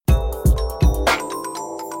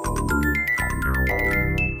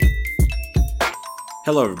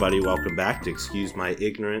Hello, everybody. Welcome back to Excuse My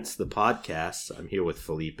Ignorance, the podcast. I'm here with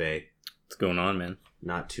Felipe. What's going on, man?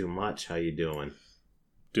 Not too much. How you doing?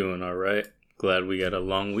 Doing all right. Glad we got a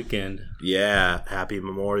long weekend. Yeah. Happy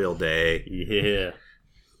Memorial Day. Yeah.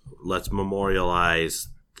 Let's memorialize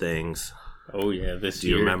things. Oh, yeah. Do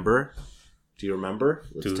you remember?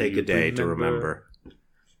 Let's take a day to remember.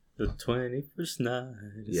 The 21st night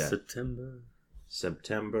of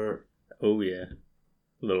September. Oh, yeah.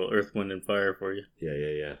 A little Earth, Wind, and Fire for you.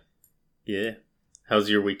 Yeah. Yeah. How's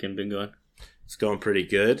your weekend been going? It's going pretty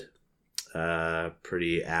good.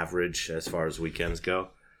 Pretty average as far as weekends go.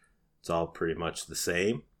 It's all pretty much the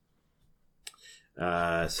same.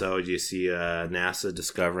 So do you see NASA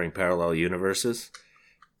discovering parallel universes?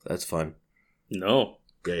 That's fun. No.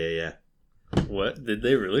 Yeah. What? Did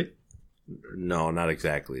they really? No, not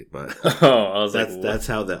exactly, but Oh, I was that's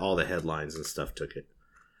how all the headlines and stuff took it.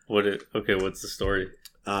 Okay, what's the story?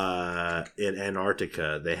 In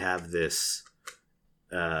Antarctica, they have this.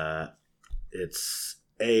 It's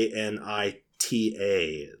ANITA,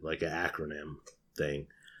 like an acronym thing.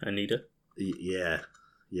 Anita? Yeah.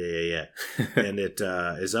 And it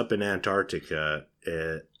is up in Antarctica,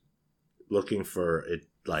 looking for it.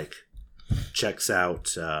 Like checks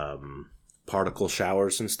out particle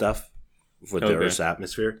showers and stuff with the Earth's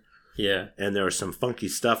atmosphere. Yeah, and there was some funky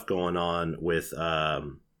stuff going on with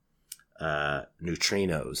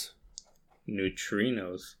neutrinos.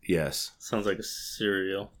 Neutrinos? Yes. Sounds like a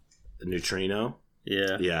cereal. A neutrino?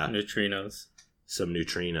 Yeah. Yeah. Neutrinos. Some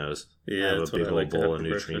neutrinos. Yeah, I have that's a big what I like old bowl to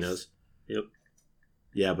of have for neutrinos. breakfast. Yep.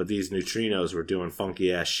 Yeah, but these neutrinos were doing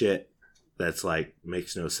funky ass shit that's like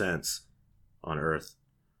makes no sense on Earth.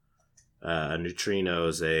 A neutrino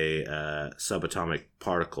is a subatomic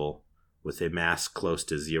particle with a mass close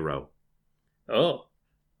to zero. Oh.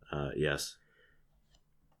 Yes.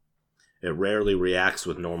 It rarely reacts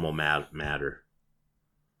with normal matter.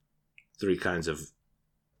 3 kinds of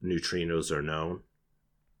neutrinos are known.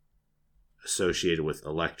 Associated with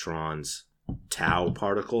electrons, tau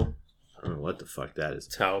particle. I don't know what the fuck that is.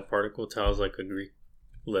 Tau particle. Tau is like a Greek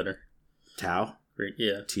letter. Tau? Greek,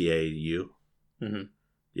 yeah. T-A-U? Mm-hmm.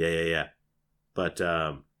 Yeah. But,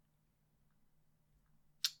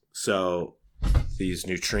 so, these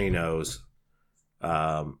neutrinos,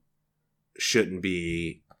 shouldn't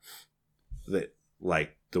be,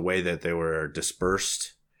 like, the way that they were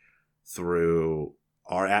dispersed through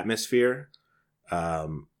our atmosphere,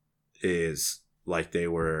 is like they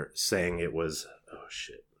were saying it was, oh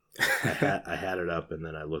shit. I had it up and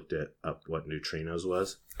then I looked up what neutrinos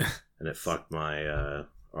was and it fucked my,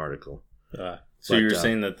 article. So you're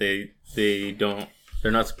saying that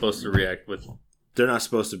they're not supposed to react with... They're not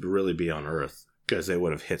supposed to really be on Earth because they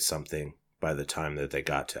would have hit something by the time that they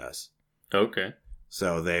got to us. Okay.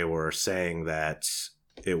 So they were saying that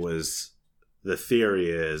it was... The theory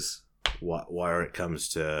is, where it comes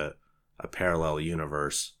to a parallel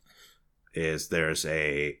universe, is there's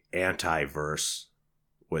a antiverse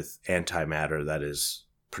with antimatter that is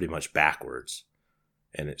pretty much backwards.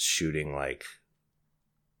 And it's shooting like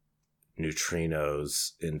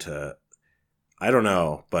neutrinos into, I don't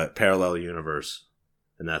know, but parallel universe,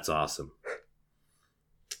 and that's awesome.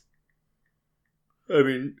 I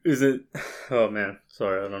mean, oh man,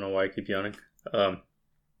 sorry, I don't know why I keep yawning.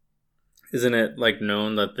 Isn't it like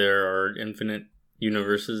known that there are infinite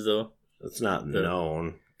universes though? It's not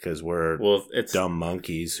known because we're it's dumb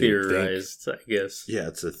monkeys who theorized, I guess. Yeah,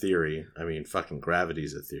 it's a theory. I mean, fucking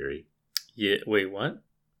gravity's a theory. Yeah, wait, what?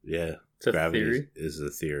 Yeah. It's a gravity theory? is a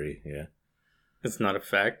theory, yeah. It's not a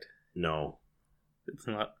fact? No. It's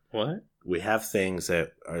not what? We have things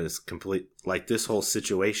that are as complete, like this whole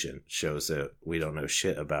situation shows that we don't know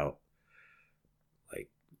shit about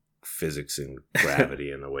like physics and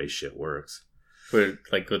gravity and the way shit works.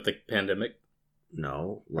 Like with the pandemic?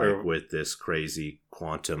 No, like with this crazy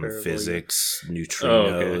quantum physics,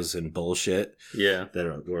 neutrinos and bullshit. Yeah.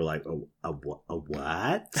 That we're like, a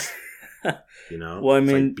what? You know? Well, I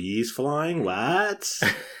mean... It's like bees flying? What?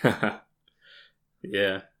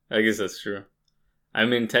 Yeah, I guess that's true. I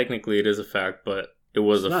mean, technically it is a fact, but it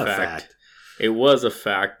was a fact. It was a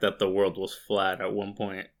fact that the world was flat at one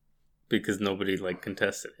point because nobody like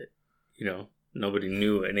contested it. You know, nobody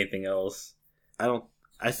knew anything else. I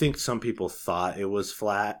think some people thought it was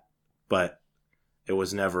flat, but it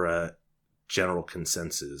was never a general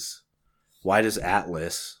consensus. Why does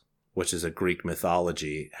Atlas, which is a Greek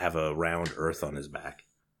mythology, have a round earth on his back?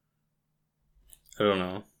 I don't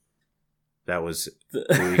know. That was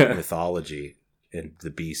Greek mythology in the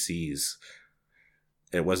BCs.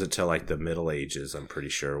 It wasn't till like the Middle Ages, I'm pretty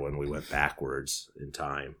sure, when we went backwards in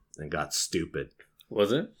time and got stupid.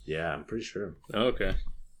 Was it? Yeah, I'm pretty sure. Oh, okay.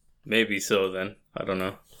 Maybe so. Then I don't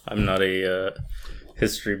know. I'm not a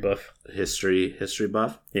history buff. History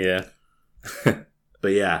buff. Yeah.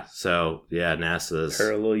 But yeah, so yeah, NASA's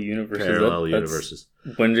parallel universes. Universes.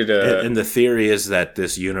 When did and the theory is that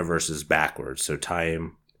this universe is backwards. So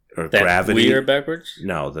time or gravity. We are backwards.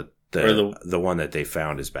 No, the one that they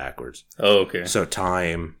found is backwards. Oh, okay. So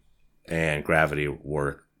time and gravity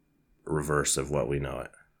work reverse of what we know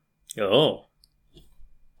it. Oh.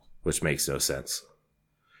 Which makes no sense.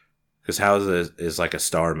 Because how is like a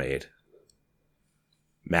star made?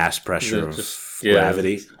 Mass pressure of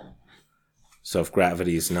gravity. So if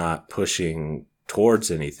gravity is not pushing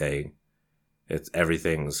towards anything,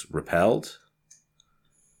 everything's repelled.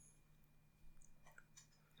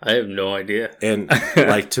 I have no idea. And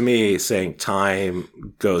like to me, saying time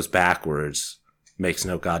goes backwards makes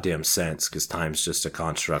no goddamn sense because time's just a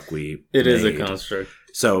construct It is a construct.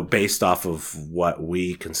 So based off of what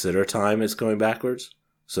we consider time is going backwards,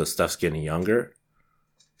 so stuff's getting younger.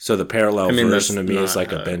 So the parallel version of me is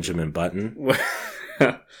like a Benjamin Button.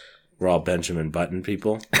 We're all Benjamin Button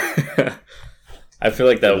people. I feel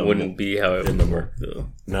like that wouldn't be how it would work, though.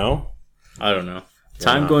 No? I don't know.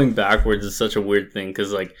 Time going backwards is such a weird thing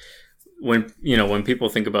because, like, when people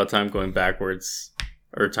think about time going backwards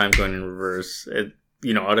or time going in reverse, it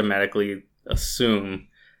automatically assume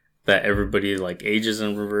that everybody like ages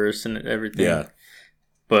in reverse and everything. Yeah.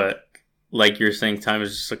 But like you're saying, time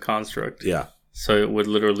is just a construct. Yeah. So it would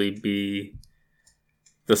literally be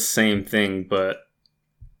the same thing, but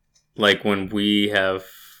like when we have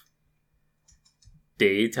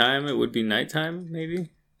daytime, it would be nighttime, maybe,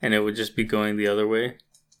 and it would just be going the other way.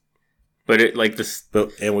 But it like this,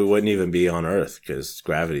 and we wouldn't even be on Earth because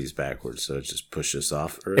gravity's backwards, so it just pushes us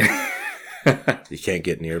off Earth. You can't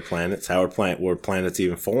get near planets. How were planets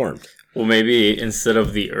even formed? Well, maybe instead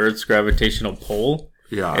of the Earth's gravitational pull,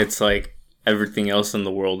 it's like everything else in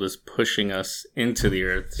the world is pushing us into the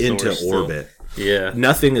Earth, into orbit. Yeah,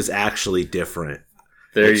 nothing is actually different.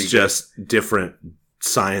 It's just different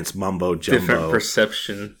science mumbo jumbo. Different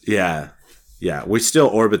perception. Yeah. Yeah. We still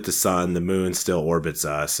orbit the sun. The moon still orbits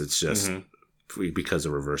us. It's just because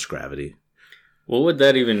of reverse gravity. What would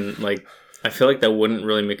that even, like, I feel like that wouldn't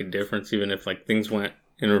really make a difference even if, like, things went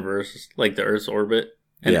in reverse, like the Earth's orbit.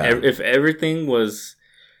 And if everything was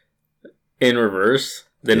in reverse,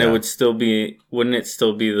 then it would still be, wouldn't it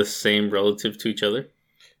still be the same relative to each other?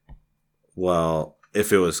 Well,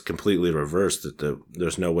 if it was completely reversed,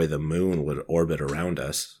 there's no way the moon would orbit around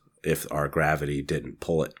us if our gravity didn't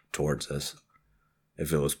pull it towards us.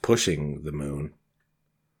 If it was pushing the moon.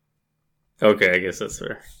 Okay, I guess that's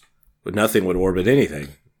fair. But nothing would orbit anything.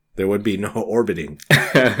 There would be no orbiting.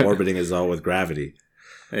 Orbiting is all with gravity.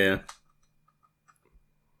 Yeah.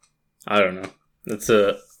 I don't know. That's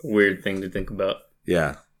a weird thing to think about.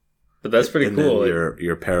 Yeah. But that's pretty cool.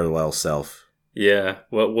 Your parallel self. Yeah.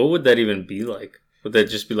 What would that even be like? Would that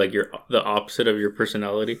just be like the opposite of your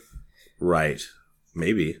personality? Right.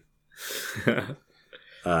 Maybe. It'd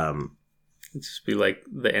just be like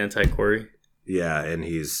the anti-Corey. Yeah, and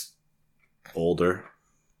he's older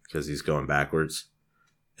because he's going backwards.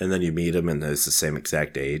 And then you meet him and it's the same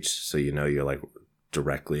exact age, so you're like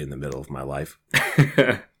directly in the middle of my life.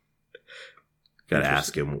 Gotta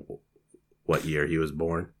ask him what year he was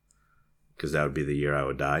born, because that would be the year I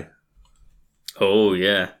would die. Oh,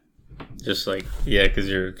 yeah. Just like, yeah, because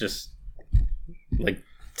you're just, like,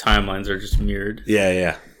 timelines are just mirrored.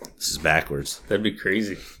 Yeah. This is backwards. That'd be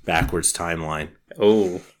crazy. Backwards timeline.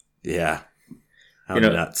 Oh. Yeah. How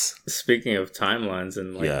nuts. Speaking of timelines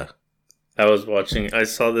and, like, I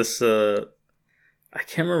saw this, I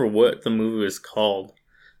can't remember what the movie was called,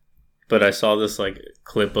 but I saw this, like,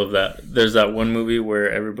 clip of that. There's that one movie where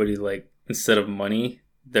everybody, like, instead of money,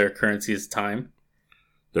 their currency is time.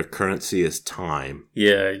 Their currency is time.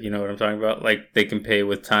 Yeah, you know what I'm talking about? Like, they can pay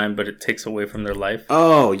with time, but it takes away from their life.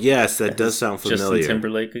 Oh, yes, that does sound familiar. Justin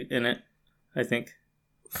Timberlake in it, I think.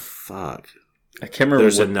 Fuck. I can't remember.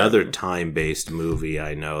 There's another time-based movie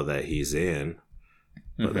I know that he's in,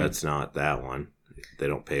 but that's not that one. They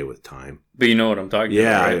don't pay with time. But you know what I'm talking about,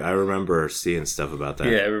 Yeah, right? I remember seeing stuff about that.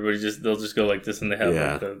 Yeah, everybody they'll just go like this and they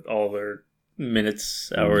have like all their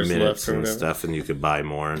hours left or and whatever. Stuff, and you could buy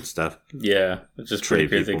more and stuff. Yeah, it's just trade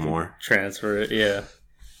pretty crazy. People more. Transfer it, yeah.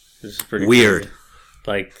 It's just pretty weird. Crazy.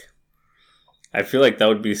 Like, I feel like that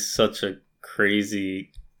would be such a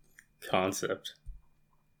crazy concept.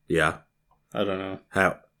 Yeah. I don't know.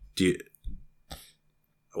 How do you?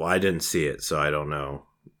 Well, I didn't see it, so I don't know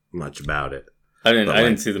much about it. I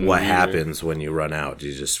didn't see the movie. What happens when you run out? Do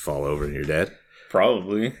you just fall over and you're dead?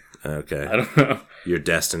 Probably. Okay. I don't know. You're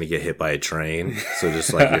destined to get hit by a train. So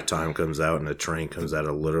just like your time comes out and a train comes out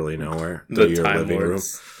of literally nowhere. The Time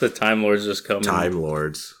Lords. The Time Lords just come. Time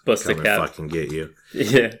Lords. Bust come a cap. And fucking get you.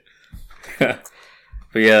 Yeah.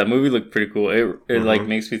 But yeah, the movie looked pretty cool. It like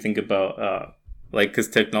makes me think about like, because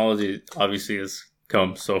technology obviously has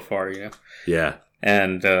come so far, you know. Yeah.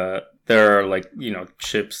 And there are like, you know,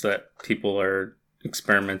 chips that people are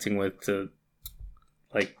experimenting with to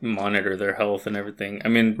like monitor their health and everything. I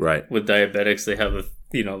mean, right. With diabetics, they have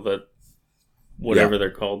the whatever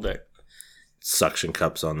they're called, that suction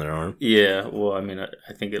cups on their arm. Yeah. Well, I mean,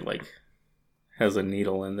 I think it like has a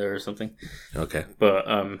needle in there or something. Okay. But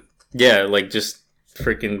yeah, like just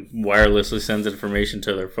freaking wirelessly sends information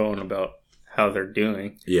to their phone about how they're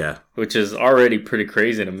doing. Yeah. Which is already pretty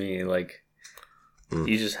crazy to me. Like,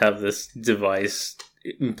 you just have this device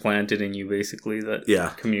implanted in you, basically,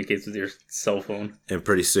 that communicates with your cell phone. And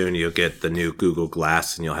pretty soon you'll get the new Google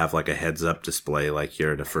Glass and you'll have like a heads-up display like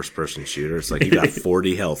you're in a first-person shooter. It's like you got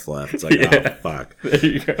 40 health left. It's like, oh, fuck. There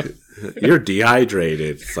you go. You're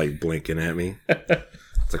dehydrated. It's like blinking at me.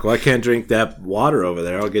 It's like, well, I can't drink that water over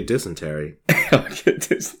there. I'll get dysentery. I'll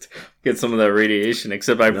get some of that radiation,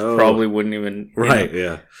 except I probably wouldn't even... Right,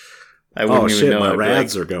 yeah. I wouldn't even know. My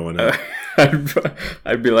rads are going up.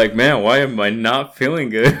 I'd be like, man, why am I not feeling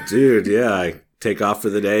good? Dude, yeah. I take off for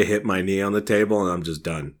the day, hit my knee on the table, and I'm just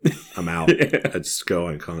done. I'm out. I just go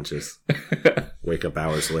unconscious. Wake up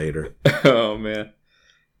hours later. Oh, man.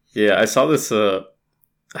 Yeah, I saw this...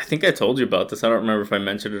 I think I told you about this. I don't remember if I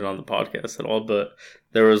mentioned it on the podcast at all, but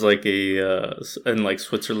there was like in like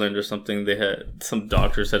Switzerland or something, they had some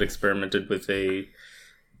doctors had experimented with a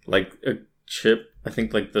chip, I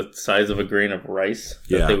think like the size of a grain of rice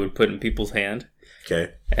that they would put in people's hand.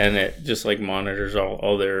 Okay. And it just like monitors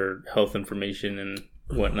all their health information and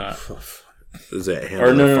whatnot. Does it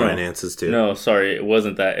handle their finances too? No, sorry, it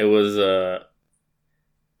wasn't that. It was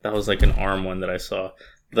that was like an arm one that I saw.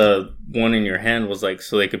 The one in your hand was like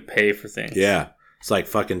so they could pay for things. Yeah. It's like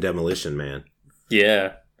fucking Demolition Man.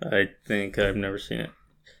 Yeah. I think I've never seen it.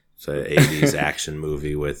 It's an 80s action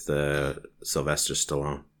movie with Sylvester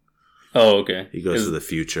Stallone. Oh, okay. He goes to the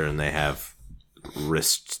future and they have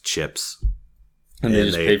wrist chips. And they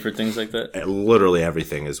just pay for things like that? Literally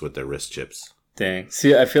everything is with their wrist chips. Dang.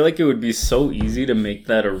 See, I feel like it would be so easy to make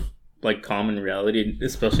that a like common reality,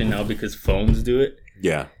 especially now because phones do it.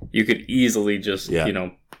 Yeah. You could easily just,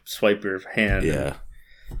 swipe your hand. Yeah.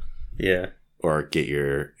 Yeah. Or get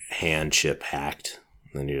your hand chip hacked.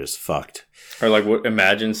 Then you're just fucked. Or like,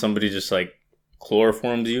 imagine somebody just like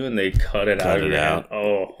chloroforms you and they cut it out of your hand.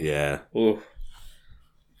 Oh. Yeah. Ooh.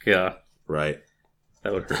 Yeah. Right.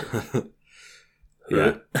 That would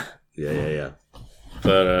hurt. Yeah.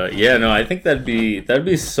 But I think that'd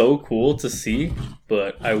be so cool to see,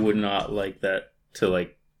 but I would not like that to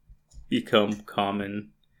like become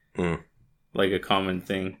common, like a common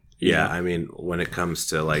thing. Yeah, I mean, when it comes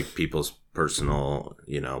to like people's personal,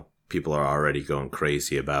 people are already going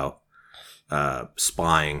crazy about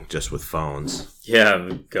spying just with phones. Yeah,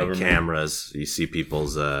 government and cameras. You see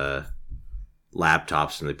people's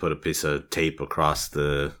laptops and they put a piece of tape across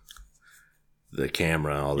the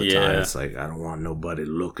camera all the time. It's like, I don't want nobody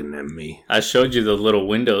looking at me. I showed you the little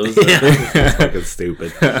windows. It's fucking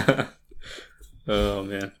stupid. Oh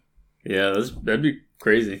man, yeah, that'd be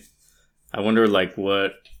crazy. I wonder like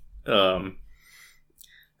what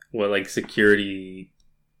like security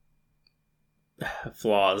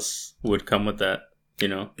flaws would come with that,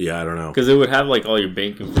 Yeah, I don't know. Because it would have like all your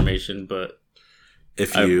bank information, but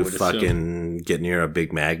if you fucking get near a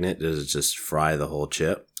big magnet, does it just fry the whole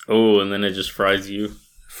chip? Oh, and then it just fries you.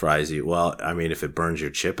 Well, I mean, if it burns your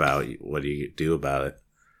chip out, what do you do about it?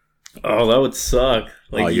 Oh, that would suck.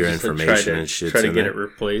 Like all your information and shit. Try to get it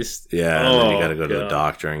replaced. Yeah, and then you got to go to the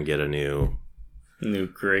doctor and get a new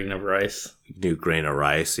grain of rice.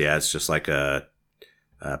 Yeah, it's just like a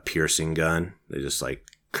piercing gun. They just like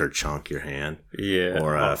kerchunk your hand. Yeah.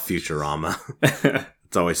 Or Futurama.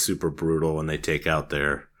 It's always super brutal when they take out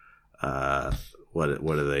their what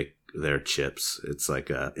are they? Their chips. It's like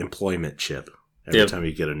a employment chip. Every time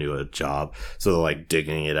you get a new job, so they're like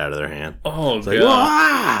digging it out of their hand. Oh, it's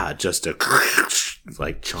like, just a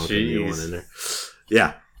like chunk of new one in there.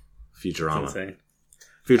 Yeah, Futurama.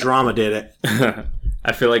 Futurama did it.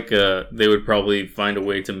 I feel like they would probably find a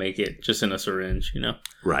way to make it just in a syringe,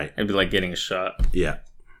 Right. It'd be like getting a shot. Yeah.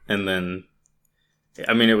 And then,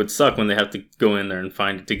 I mean, it would suck when they have to go in there and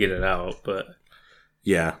find it to get it out, but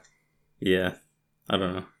yeah, I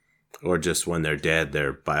don't know. Or just when they're dead,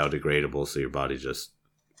 they're biodegradable, so your body just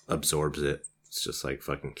absorbs it. It's just like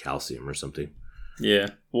fucking calcium or something. Yeah.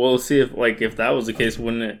 Well, see if that was the case,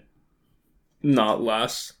 wouldn't it not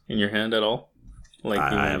last in your hand at all? Like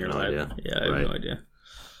I have no idea. Yeah, I have no idea.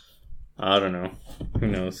 I don't know. Who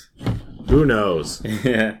knows? Who knows?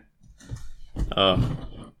 Yeah.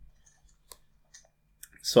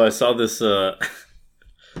 So I saw this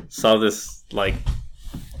like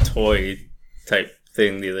toy type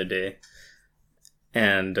thing the other day,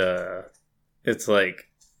 and it's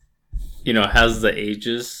like, you know, it has the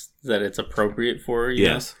ages that it's appropriate for.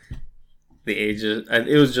 Yes. Know? The ages.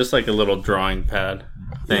 It was just like a little drawing pad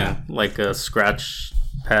thing, like a scratch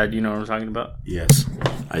pad. You know what I'm talking about? Yes,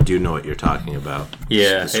 I do know what you're talking about.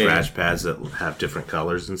 Yeah, the scratch pads that have different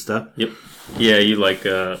colors and stuff. Yep. Yeah, you like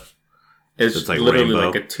it's like literally rainbow.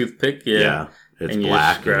 Like a toothpick. Yeah. It's and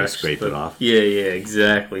black and you scrape it off. Yeah,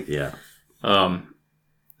 exactly. Yeah.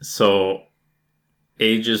 So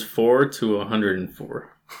ages 4 to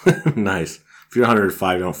 104. Nice. If you're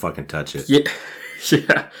 105, don't fucking touch it. Yeah.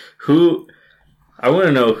 Yeah. I want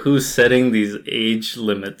to know who's setting these age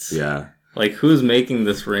limits. Yeah. Like, who's making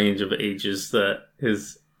this range of ages that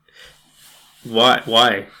is...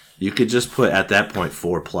 Why? You could just put, at that point,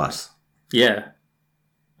 4+. Yeah.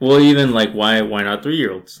 Well, even, like, why not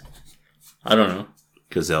 3-year-olds? I don't know.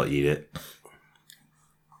 Because they'll eat it.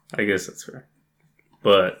 I guess that's fair.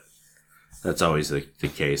 But... That's always the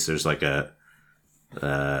case. There's, like, a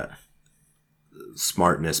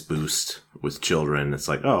smartness boost with children. It's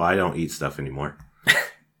like, oh, I don't eat stuff anymore.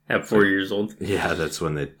 At 4 years old? Yeah, that's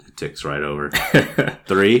when it ticks right over.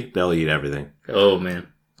 3, they'll eat everything. Oh,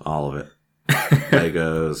 man. All of it.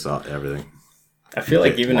 Legos, everything. I feel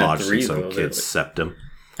like even at 3, some though, kid's septum.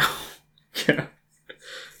 Yeah.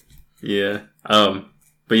 Yeah.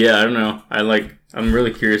 But yeah, I don't know. I'm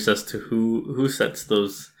really curious as to who sets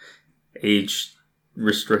those age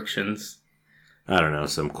restrictions. I don't know,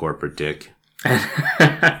 some corporate dick.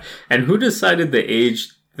 And who decided the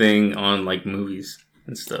age thing on like movies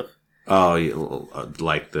and stuff? Oh,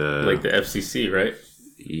 like the FCC, right?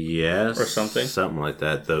 Yes, or something like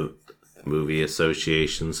that. The movie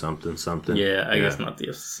association, something. Yeah, I guess not the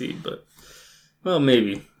FCC, but well,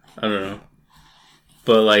 maybe, I don't know.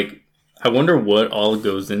 But like, I wonder what all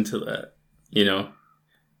goes into that. You know,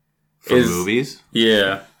 for movies.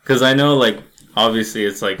 Yeah, because I know, like, obviously,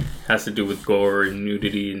 it's like has to do with gore and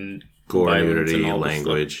nudity and nudity, and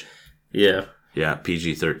language. Yeah. Yeah,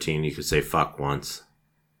 PG-13. You could say fuck once.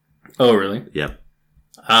 Oh, really? Yep.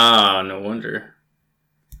 Ah, no wonder.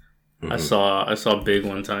 Mm-hmm. I saw Big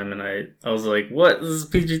one time, and I was like, "What? This is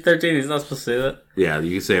PG-13. He's not supposed to say that." Yeah,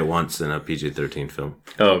 you can say it once in a PG-13 film.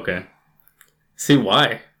 Oh, okay. See,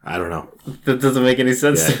 why? I don't know. That doesn't make any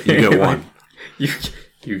sense. Yeah, you get one.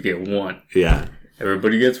 You get one. Yeah.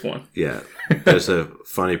 Everybody gets one. Yeah. There's a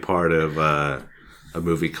funny part of a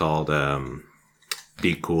movie called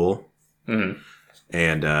Be Cool. Mm-hmm.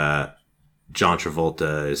 And John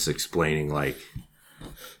Travolta is explaining, like,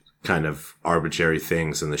 kind of arbitrary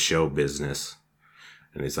things in the show business.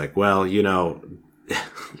 And he's like, well, you know,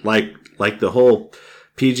 like the whole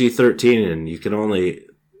PG-13, and you can only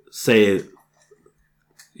say,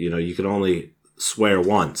 you know, you can only swear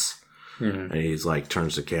once. Mm-hmm. And he's like,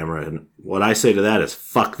 turns the camera, and what I say to that is,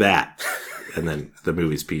 fuck that. And then the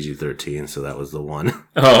movie's PG-13, so that was the one.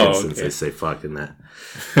 Oh, since they say fuck in that.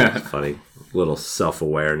 It's funny. Little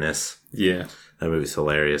self-awareness. Yeah. That movie's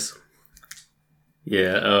hilarious.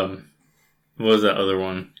 Yeah, what was that other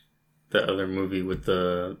one? That other movie with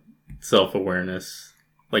the self-awareness,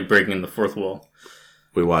 like breaking the fourth wall.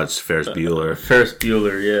 We watched Ferris Bueller. Ferris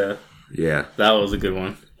Bueller, yeah. Yeah. That was a good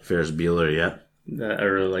one. Ferris Bueller, yeah. I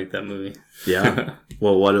really like that movie. Yeah.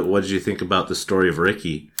 Well, what did you think about the story of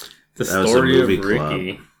Ricky? The story of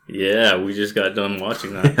Ricky. Yeah, we just got done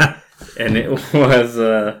watching that. And it was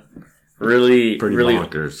really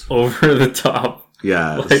bonkers. Over the top.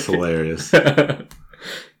 Yeah, it's hilarious.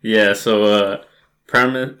 Yeah, so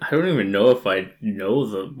premise, I don't even know if I know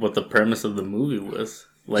what the premise of the movie was.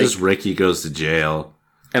 Like, just Ricky goes to jail.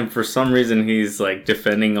 And for some reason he's like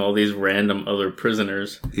defending all these random other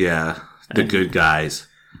prisoners. Yeah, the good guys.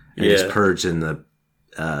 And he's purging the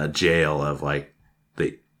jail of like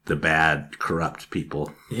the bad, corrupt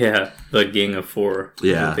people. Yeah, the Gang of Four.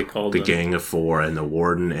 Yeah, they called the them. Gang of Four, and the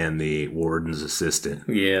warden and the warden's assistant.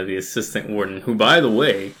 Yeah, the assistant warden, who, by the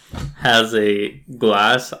way, has a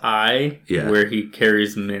glass eye where he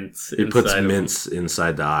carries mints. He puts mints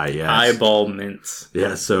inside the eye. Yeah, eyeball mints.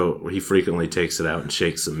 Yeah, so he frequently takes it out and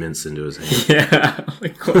shakes some mints into his hand. Yeah,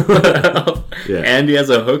 like, what the hell? Yeah, and he has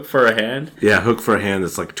a hook for a hand. Yeah, hook for a hand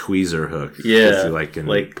that's like tweezer hook. Yeah, you can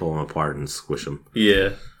pull them apart and squish them.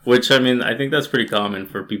 Yeah. Which, I mean, I think that's pretty common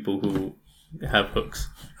for people who have hooks.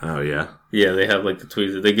 Oh, yeah? Yeah, they have, like, the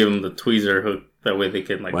tweezer. They give them the tweezer hook. That way they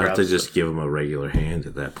can, like, why don't they just give them a regular hand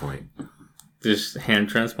at that point? Just hand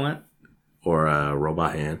transplant? Or a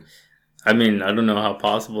robot hand. I mean, I don't know how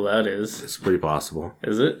possible that is. It's pretty possible.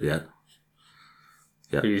 Is it? Yeah.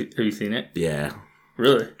 Have you seen it? Yeah.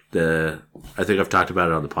 Really? I think I've talked about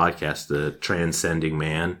it on the podcast, the Transcending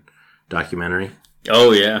Man documentary.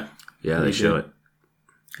 Oh, yeah. Yeah, they show it.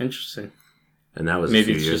 Interesting. And that was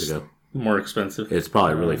maybe a few years ago. More expensive. It's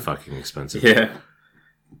probably really fucking expensive. Yeah.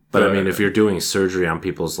 But I mean, if you're doing surgery on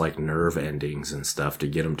people's like nerve endings and stuff to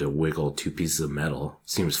get them to wiggle 2 pieces of metal, it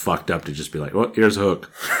seems fucked up to just be like, "Oh, here's a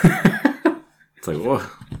hook." It's like, whoa.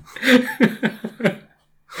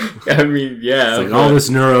 I mean, yeah. It's like all this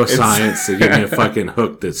neuroscience to give me a fucking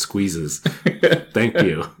hook that squeezes. Thank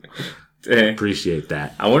you. Appreciate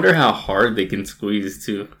that. I wonder how hard they can squeeze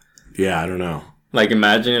too. Yeah, I don't know. Like,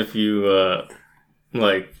 imagine if you,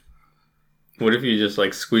 what if you just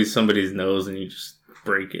like squeeze somebody's nose and you just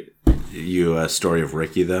break it? You story of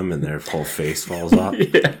Ricky them and their whole face falls off.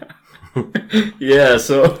 Yeah. Yeah.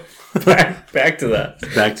 So back to that.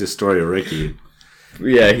 Back to story of Ricky.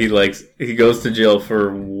 Yeah, he goes to jail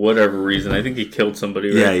for whatever reason. I think he killed somebody.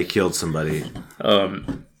 Right? Yeah, he killed somebody.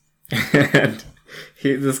 And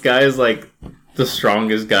this guy is like the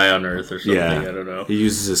strongest guy on earth or something. Yeah. I don't know. He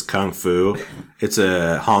uses his kung fu. It's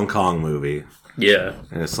a Hong Kong movie. Yeah.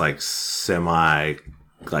 And it's like semi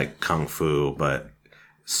like kung fu, but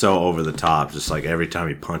so over the top. Just like every time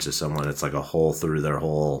he punches someone, it's like a hole through their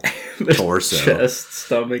whole torso. Chest,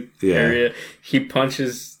 stomach area. He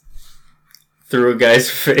punches through a guy's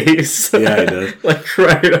face. Yeah, he does. Like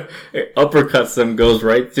uppercuts them, goes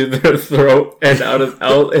right through their throat and out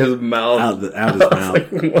his mouth. Out his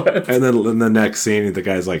mouth. Like, what? And then in the next scene, the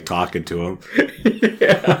guy's like talking to him.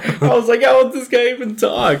 Yeah. I was like, how would this guy even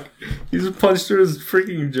talk? He just punched through his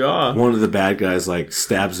freaking jaw. One of the bad guys like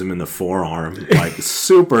stabs him in the forearm, like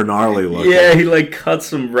super gnarly looking. Yeah, he like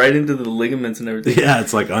cuts him right into the ligaments and everything. Yeah,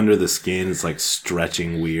 it's like under the skin. It's like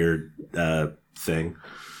stretching weird thing.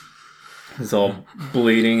 He's all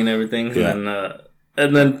bleeding and everything. Yeah.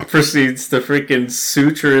 And then proceeds to freaking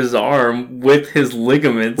suture his arm with his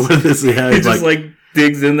ligaments. With his, yeah, he just like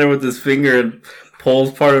digs in there with his finger and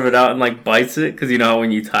pulls part of it out and like bites it. Because you know how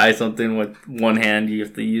when you tie something with one hand, you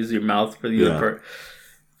have to use your mouth for the other part.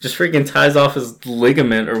 Just freaking ties off his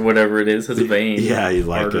ligament or whatever it is, his vein. Yeah, he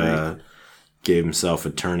like gave himself a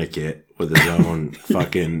tourniquet with his own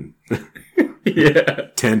fucking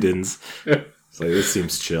tendons. It's like, this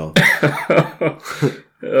seems chill.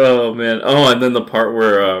 Oh, man. Oh, and then the part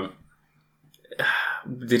where...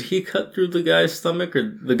 did he cut through the guy's stomach?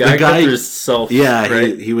 Or the guy cut through himself? Yeah,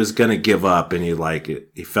 right? he was going to give up, and he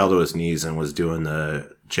fell to his knees and was doing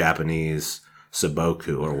the Japanese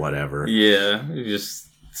Saboku or whatever. Yeah, you just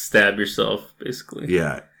stab yourself, basically.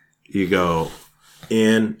 Yeah. You go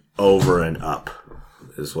in, over, and up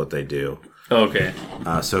is what they do. Okay.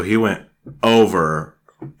 So he went over...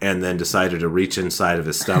 and then decided to reach inside of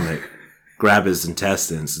his stomach, grab his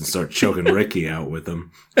intestines, and start choking Ricky out with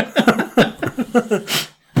them.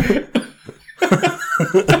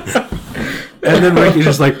 And then Ricky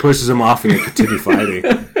just like pushes him off and they continue fighting.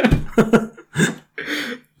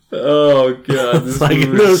 Oh god, this like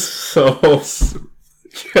was so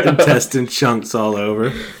intestine chunks all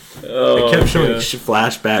over. Oh, it kept showing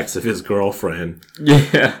flashbacks of his girlfriend.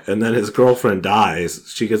 Yeah. And then his girlfriend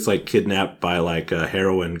dies. She gets like kidnapped by like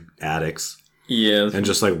heroin addicts. Yeah. And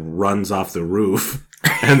just like runs off the roof.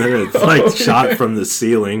 And then it's like shot from the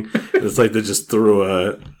ceiling. It's like they just threw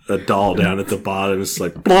a doll down at the bottom. It's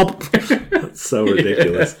like plop. It's so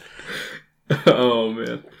ridiculous. Yeah. Oh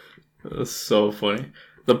man. That was so funny.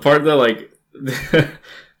 The part that like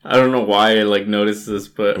I don't know why I like noticed this,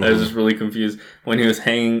 but I was just really confused when he was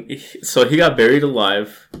hanging. So he got buried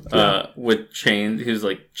alive, with chains. He was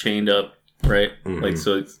like chained up, right? Mm-hmm. Like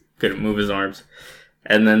so he couldn't move his arms.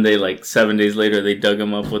 And then they like 7 days later they dug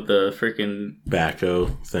him up with the freaking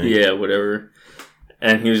backhoe thing. Yeah, whatever.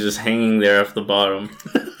 And he was just hanging there off the bottom.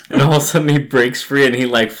 And all of a sudden he breaks free and he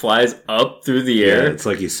like flies up through the air. Yeah, it's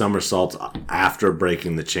like he somersaults after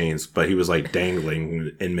breaking the chains, but he was like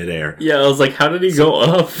dangling in midair. Yeah, I was like, how did he go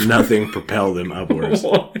up? Nothing propelled him upwards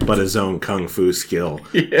but his own kung fu skill.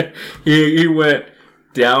 Yeah, he went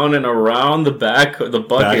down and around the bucket. The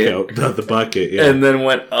bucket, yeah. And then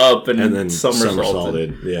went up and then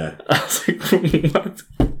somersaulted. Yeah. I was like, what?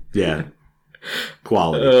 Yeah.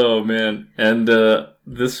 Quality. Oh, man. And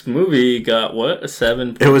this movie got, what, a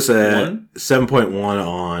 7.1? It was a 7.1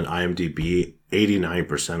 on IMDb,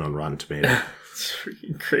 89% on Rotten Tomatoes. It's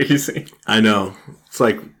freaking crazy. I know. It's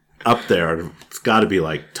like up there. It's got to be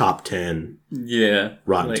like top 10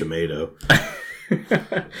 Rotten Tomato.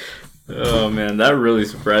 Oh, man. That really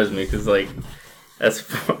surprised me because, like,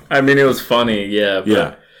 it was funny,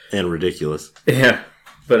 but and ridiculous. Yeah,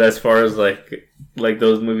 but as far as like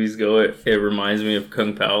those movies go, it reminds me of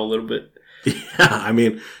Kung Pao a little bit. Yeah, I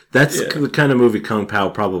mean that's the kind of movie Kung Pao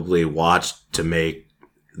probably watched to make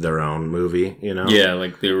their own movie. You know? Yeah,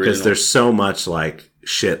 like the original. Because there's so much like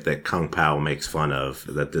shit that Kung Pao makes fun of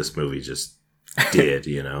that this movie just did.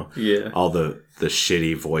 You know? Yeah. All the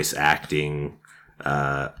shitty voice acting,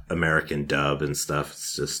 American dub and stuff.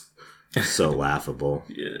 It's just so laughable.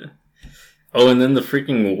 Yeah. Oh, and then the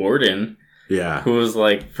freaking warden. Yeah. Who was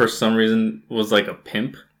like, for some reason, was like a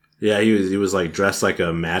pimp. Yeah, he was like dressed like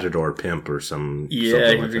a matador pimp or some.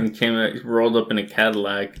 Yeah, he like came out, rolled up in a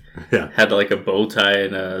Cadillac. Yeah. Had like a bow tie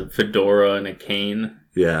and a fedora and a cane.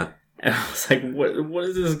 Yeah. And I was like, what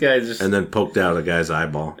is this guy just... And then poked out a guy's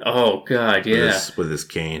eyeball. Oh, God, yeah. With his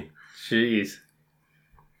cane. Jeez.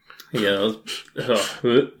 Yeah, that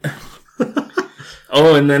was...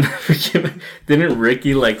 Oh, and then didn't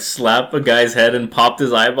Ricky like slap a guy's head and popped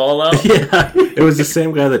his eyeball out? Yeah, it was the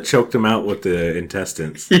same guy that choked him out with the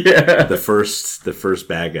intestines. Yeah, the first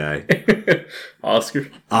bad guy, Oscar.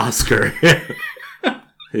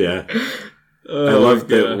 Yeah, Oh, I loved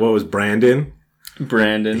that. What was Brandon?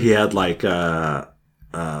 He had like Boy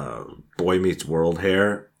Meets World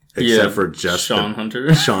hair, except for just Sean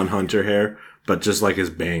Hunter hair. But just like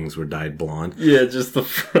his bangs were dyed blonde. Yeah, just the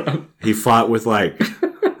front. He fought with like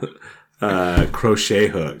crochet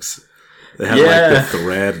hooks. They had like the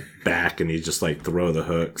thread back and he'd just like throw the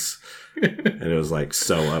hooks. And it was like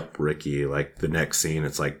sew up Ricky. Like the next scene,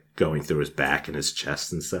 it's like going through his back and his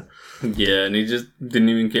chest and stuff. Yeah, and he just didn't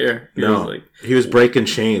even care. He was breaking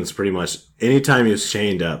chains pretty much. Anytime he was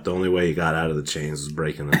chained up, the only way he got out of the chains was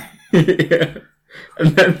breaking them. Yeah.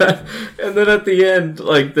 And then at the end,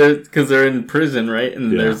 like, because they're in prison, right?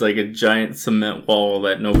 And there's like a giant cement wall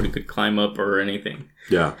that nobody could climb up or anything.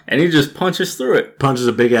 Yeah. And he just punches through it. Punches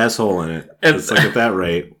a big asshole in it. And it's like at that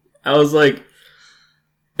rate. I was like,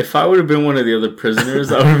 if I would have been one of the other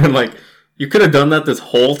prisoners, I would have been like, you could have done that this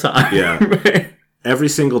whole time. Yeah. Every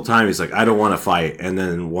single time he's like, I don't want to fight. And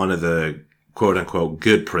then one of the quote unquote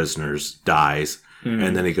good prisoners dies. Mm.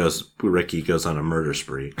 And then Ricky goes on a murder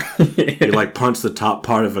spree. He like punched the top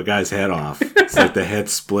part of a guy's head off. It's like the head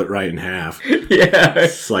split right in half. Yeah.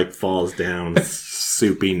 It's like falls down.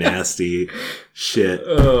 Soupy, nasty shit.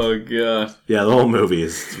 Oh, God. Yeah, the whole movie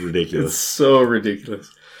is ridiculous. It's so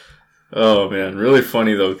ridiculous. Oh, man. Really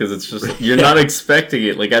funny, though, because it's just, you're not expecting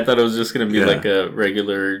it. Like, I thought it was just going to be like a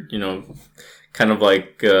regular, kind of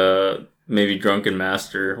like... maybe Drunken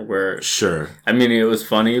Master, where... Sure. I mean, it was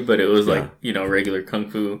funny, but it was like, regular kung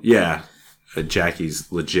fu. Yeah. Jackie's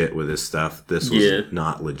legit with his stuff. This was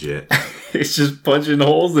not legit. It's just punching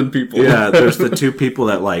holes in people. Yeah, there's the two people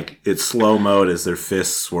that, like, it's slow mode as their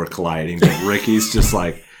fists were colliding, but Ricky's just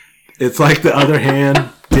like... It's like the other hand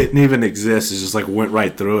didn't even exist. It just, like, went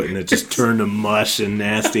right through it, and it just turned to mush and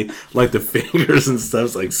nasty. Like, the fingers and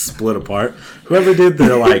stuff's, like, split apart. Whoever did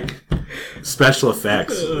the, like... special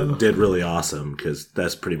effects did really awesome because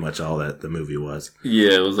that's pretty much all that the movie was.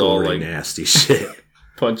 Yeah, it was all like nasty shit,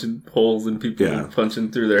 punching holes in people,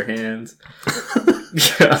 punching through their hands.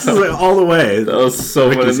 This is like all the way. That was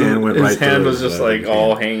so funny. His hand was just like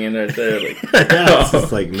all hanging right there. Like, it's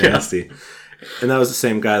just like nasty. And that was the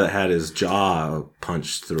same guy that had his jaw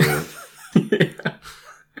punched through.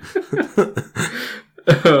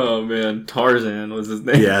 Oh man, Tarzan was his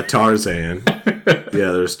name. Yeah, Tarzan.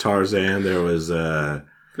 Yeah, there's Tarzan. There was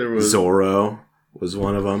Zorro was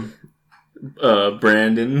one of them.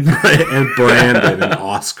 Brandon and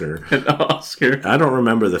Oscar. I don't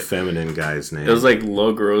remember the feminine guy's name. It was like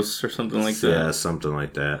Logros or something like that. Yeah, something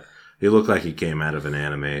like that. He looked like he came out of an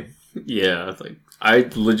anime. Yeah, I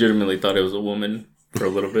legitimately thought it was a woman for a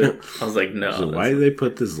little bit. I was like, no. So why did they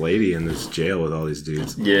put this lady in this jail with all these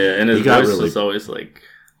dudes? Yeah, and his voice was always like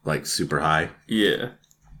super high. Yeah.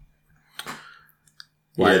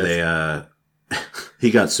 Why they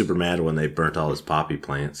he got super mad when they burnt all his poppy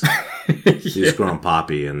plants. He was growing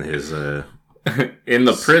poppy in his in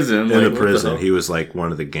the prison. In the prison. He was like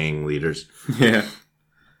one of the gang leaders. Yeah.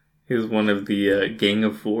 He was one of the Gang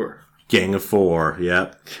of Four. Gang of Four,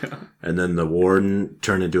 yep. And then the warden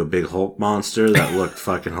turned into a big Hulk monster that looked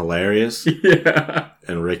fucking hilarious. Yeah.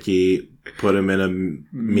 And Ricky put him in a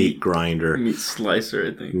meat grinder. Meat slicer,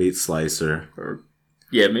 I think. Meat slicer.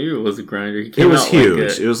 Yeah, maybe it was a grinder. It was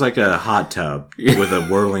huge. It was like a hot tub with a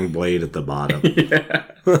whirling blade at the bottom. Yeah.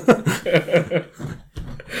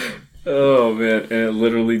 Oh, man. And it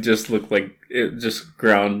literally just looked like it just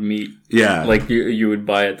ground meat. Yeah. Like you would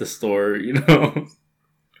buy at the store,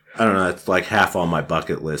 I don't know, it's like half on my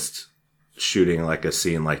bucket list, shooting like a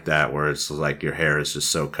scene like that where it's like your hair is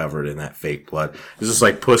just so covered in that fake blood. It's just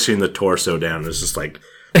like pushing the torso down. It's just like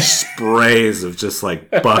sprays of just like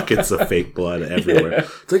buckets of fake blood everywhere.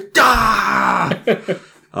 It's like, ah!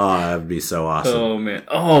 Oh, that'd be so awesome. Oh man.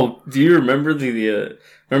 Oh, do you remember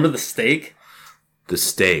the steak? The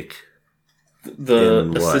steak.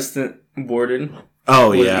 The assistant warden.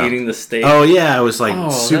 Oh was yeah, eating the steak. Oh yeah, it was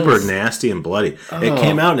like super nasty and bloody. It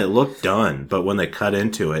came out and it looked done, but when they cut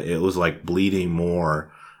into it, it was like bleeding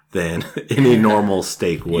more than any normal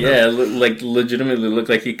steak would. Yeah, like legitimately looked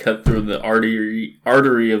like he cut through the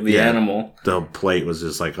artery of the animal. The plate was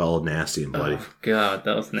just like all nasty and bloody. Oh God,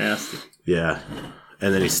 that was nasty. Yeah,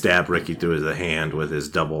 and then he stabbed Ricky through the hand with his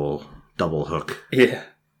double hook. Yeah,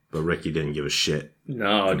 but Ricky didn't give a shit.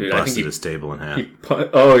 No, dude, I think his table in half.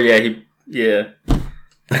 Yeah.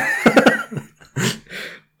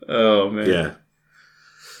 Oh man. Yeah.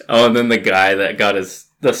 Oh, and then the guy that got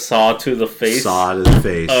the saw to the face. Saw to the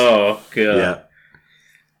face. Oh god. Yeah.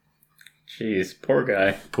 Jeez, poor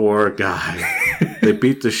guy. Poor guy. They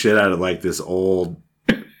beat the shit out of like this old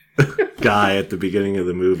guy at the beginning of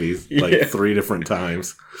the movie, like 3 different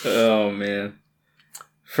times. Oh man.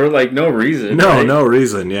 For like no reason. No, right? no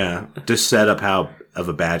reason. Yeah, just set up how of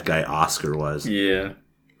a bad guy Oscar was. Yeah.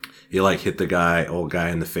 He like hit the old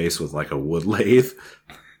guy in the face with like a wood lathe,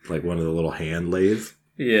 like one of the little hand lathes.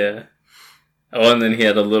 Yeah. Oh, and then he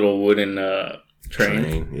had a little wooden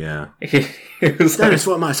train. Yeah. That is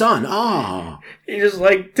what my son. Oh. He just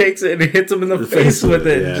like takes it and hits him in the face with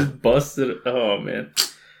it and just busted it. Oh man.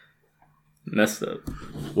 Messed up.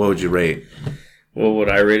 What would you rate? What would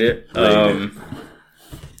I rate it?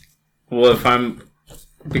 Well,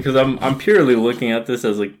 because I'm purely looking at this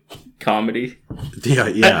as like comedy. Yeah.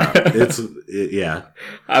 Yeah.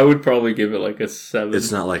 I would probably give it like a 7.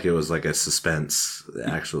 It's not like it was like a suspense,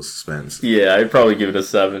 actual suspense. Yeah, I'd probably give it a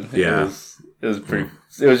 7. Yeah. It was pretty.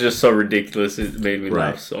 It was just so ridiculous. It made me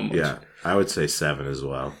laugh so much. Yeah, I would say 7 as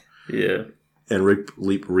well. Yeah. And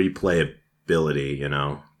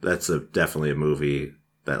replayability, that's definitely a movie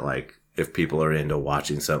that like if people are into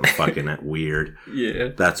watching something fucking weird, yeah,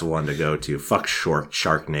 that's one to go to. Fuck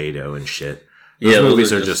Sharknado and shit. Those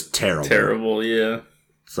movies are just terrible. Terrible, yeah.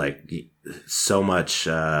 It's like so much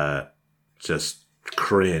just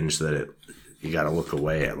cringe that you got to look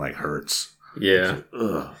away. It like hurts. Yeah.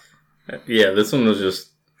 Ugh. Yeah, this one was just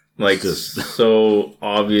like so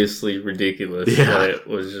obviously ridiculous that it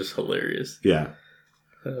was just hilarious. Yeah.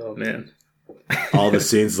 Oh man. All the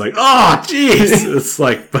scenes like, oh jeez. It's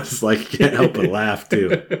like you can't help but laugh too.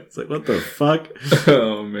 It's like, what the fuck?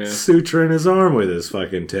 Oh man. Suturing his arm with his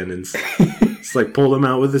fucking tendons. It's like pulled him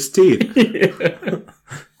out with his teeth. Yeah.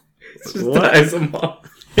 Just ties him off.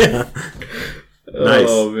 Yeah. Nice.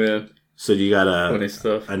 Oh man. So you got funny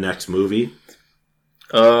stuff. A next movie?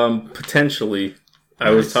 Potentially. Nice. I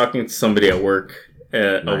was talking to somebody at work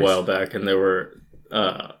a while back, and they were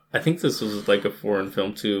I think this was like a foreign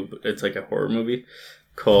film too, but it's like a horror movie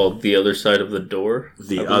called The Other Side of the Door.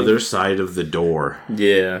 The Other Side of the Door.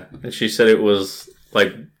 Yeah. And she said it was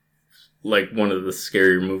like one of the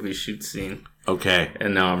scarier movies she'd seen. Okay.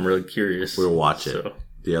 And now I'm really curious. We'll watch it.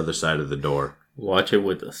 The Other Side of the Door. Watch it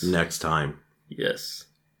with us. Next time. Yes.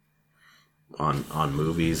 On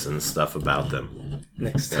movies and stuff about them.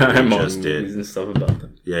 Next time on movies and stuff about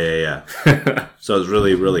them. Yeah. So I was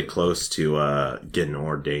really, really close to getting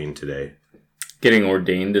ordained today. Getting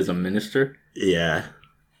ordained as a minister? Yeah.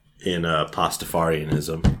 In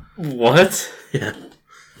Pastafarianism. What? Yeah.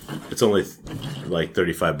 It's only like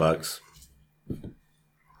 $35.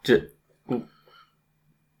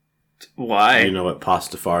 Why? You know what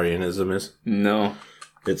Pastafarianism is? No.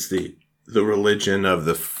 It's the religion of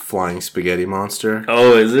the flying spaghetti monster.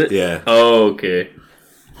 Oh, is it? Yeah. Oh, okay.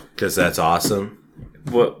 Because that's awesome.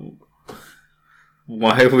 What?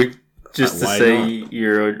 Why would just to say not?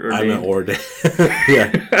 You're ordained? I'm an ordained.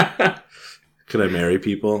 Yeah. Could I marry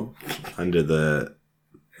people under the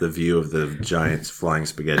view of the giant flying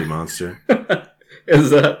spaghetti monster? Is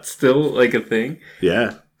that still like a thing?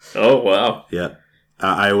 Yeah. Oh wow. Yeah.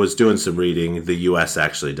 I was doing some reading. The U.S.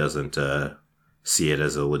 actually doesn't see it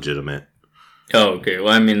as a legitimate. Oh, okay.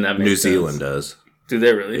 Well, I mean, that makes New sense. Zealand does. Do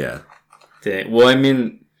they really? Yeah. Dang. Well, I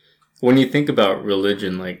mean, when you think about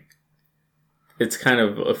religion, like, it's kind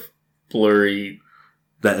of a blurry...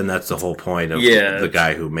 And that's the whole point of the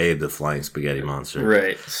guy who made the flying spaghetti monster.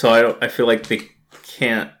 Right. So I feel like they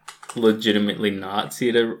can't legitimately not see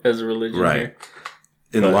it as a religion right. Here.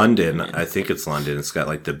 In London, I think it's London, it's got,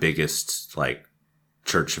 like, the biggest, like,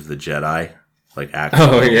 Church of the Jedi. Like, actual.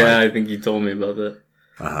 Oh, yeah, I think you told me about that.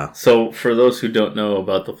 Uh-huh. So, for those who don't know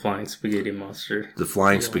about the flying spaghetti monster, the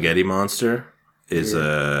flying spaghetti monster is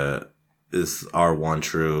our one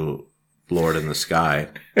true Lord in the sky.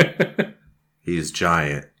 He's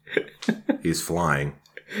giant. He's flying.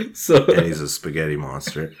 And he's a spaghetti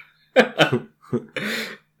monster. So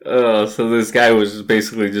this guy was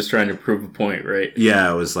basically just trying to prove a point, right?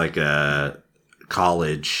 Yeah, it was like a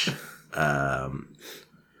college.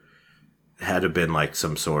 Had to been like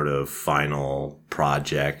some sort of final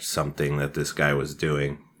project, something that this guy was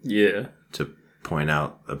doing. Yeah. To point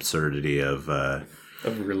out absurdity of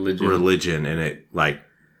religion, and it like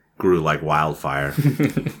grew like wildfire.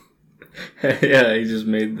 Yeah, he just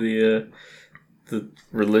made the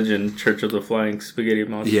religion Church of the Flying Spaghetti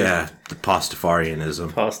Monster. Yeah, the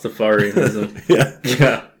Pastafarianism. Yeah.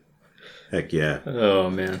 Yeah. Heck yeah. Oh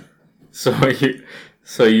man.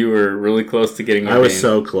 So you were really close to getting ordained. I was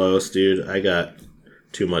so close, dude. I got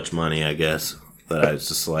too much money, I guess. That I was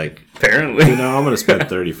just like, apparently, I'm going to spend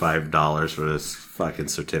 $35 for this fucking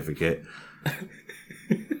certificate.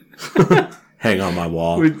 Hang on my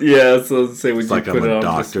wall. Yeah, so let's say would it's you like put I'm it a on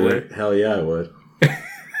doctor. display? Hell yeah, I would.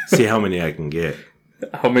 See how many I can get.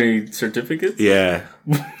 How many certificates? Yeah.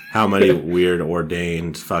 How many weird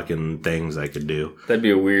ordained fucking things I could do. That'd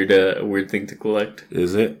be a weird thing to collect.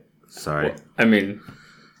 Is it? Sorry. Well, I mean,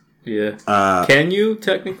 yeah. Can you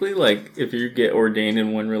technically, like, if you get ordained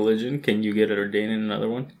in one religion, can you get ordained in another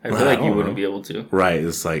one? I feel like you wouldn't be able to. Right.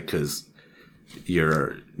 It's like because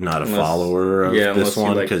you're not a follower of this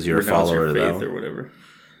one because you're a follower of that one. Or whatever.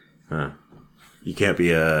 Huh. You can't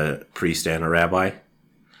be a priest and a rabbi?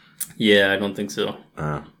 Yeah, I don't think so.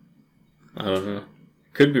 I don't know.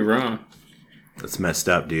 Could be wrong. That's messed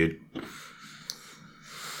up, dude.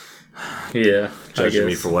 Yeah. Judging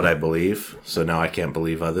me for what I believe, so now I can't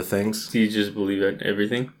believe other things. Do you just believe in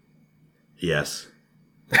everything? Yes.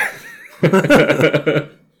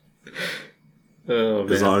 Oh,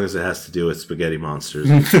 man. As long as it has to do with spaghetti monsters.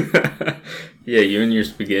 Yeah, you and your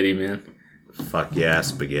spaghetti, man. Fuck yeah,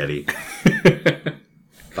 spaghetti.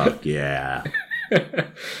 Fuck yeah.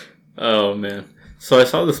 Oh, man. So I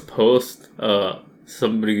saw this post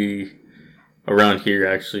somebody around here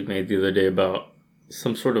actually made the other day about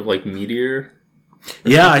some sort of like meteor.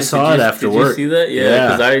 Yeah, I saw it after work. Did you see that? Yeah,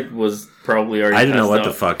 because I was probably already. I didn't know what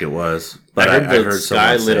the fuck it was, but I heard the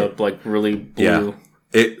sky lit up like really blue. Yeah.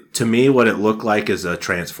 It to me, what it looked like is a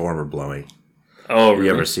transformer blowing. Oh, really?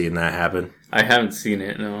 You ever seen that happen? I haven't seen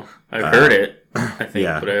it. No, I've heard it. I think,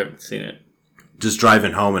 but I haven't seen it. Just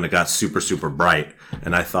driving home, and it got super, super bright,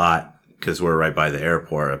 and I thought because we're right by the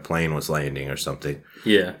airport, a plane was landing or something.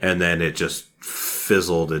 Yeah, and then it just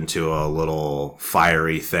fizzled into a little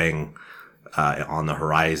fiery thing on the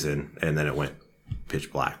horizon, and then it went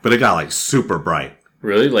pitch black. But it got like super bright.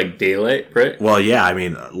 Really? Like daylight, right? Well, yeah. I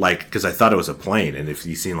mean, like, because I thought it was a plane, and if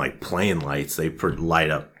you've seen like plane lights, they light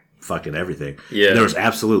up fucking everything. Yeah. And there was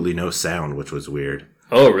absolutely no sound, which was weird.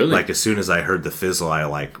 Oh, really? Like, as soon as I heard the fizzle, I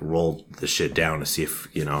like rolled the shit down to see if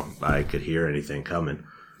I could hear anything coming.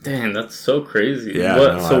 Damn, that's so crazy. Yeah.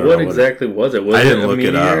 What exactly was it? I didn't look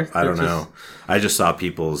it up. I don't know. I just saw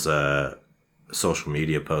people's social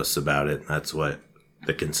media posts about it. That's what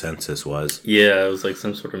the consensus was. Yeah, it was like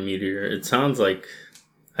some sort of meteor. It sounds like,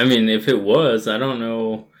 I mean, if it was, I don't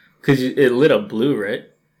know, because it lit up blue, right?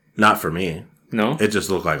 Not for me. No? It just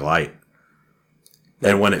looked like light.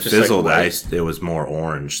 And when it fizzled, it was more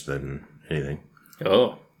orange than anything.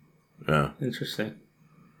 Oh. Yeah. Interesting.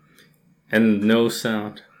 And no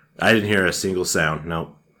sound. I didn't hear a single sound.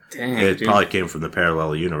 Nope. Dang, it probably came from the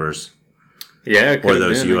parallel universe. Yeah, or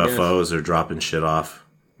those UFOs are dropping shit off.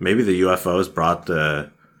 Maybe the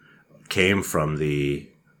UFOs came from the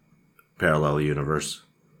parallel universe.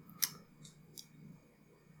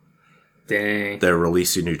 Dang. They're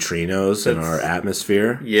releasing neutrinos in our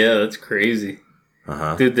atmosphere. Yeah, that's crazy.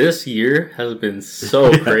 Uh-huh. Dude, this year has been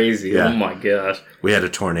so crazy. Yeah. Oh my gosh. We had a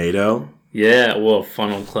tornado. Yeah, well,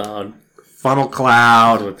 funnel cloud. Funnel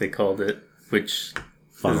cloud. That's what they called it. Which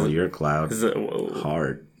funnel your cloud. Is it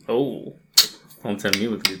hard? Oh, don't tell me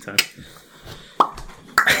with a good time.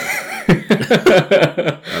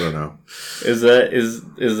 I don't know. Is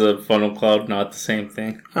a funnel cloud not the same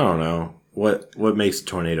thing? I don't know. What makes a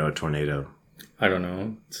tornado? I don't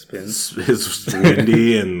know. It spins. It's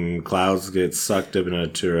windy and clouds get sucked up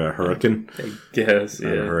into a hurricane. I guess, yeah.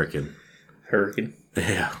 A hurricane. Hurricane.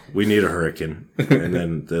 Yeah, we need a hurricane, and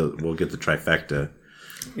then we'll get the trifecta.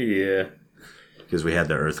 Yeah, because we had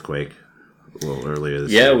the earthquake a little earlier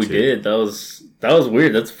this year. Yeah, we did. That was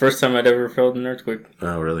weird. That's the first time I'd ever felt an earthquake.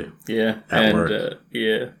 Oh, really? Yeah, at work.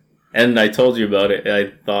 Yeah. And I told you about it.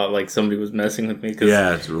 I thought like somebody was messing with me.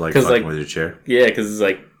 It's like fucking with your chair. Yeah, because it's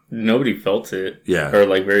like nobody felt it. Yeah. Or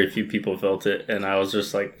like very few people felt it. And I was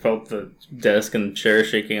just like, felt the desk and the chair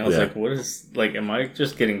shaking. I was like, what is, like, am I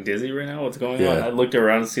just getting dizzy right now? What's going on? I looked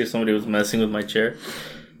around to see if somebody was messing with my chair.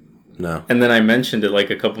 No. And then I mentioned it like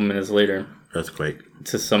a couple minutes later. Earthquake.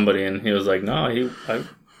 To somebody, and he was like, "No, I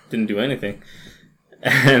didn't do anything."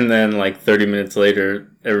 And then, like 30 minutes later,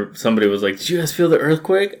 somebody was like, "Did you guys feel the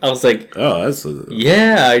earthquake?" I was like, "Oh,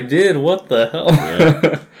 yeah, I did. What the hell?"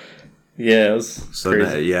 Yeah, yeah, it was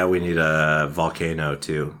crazy. We need a volcano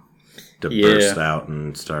too to burst out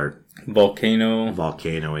and start volcanoing,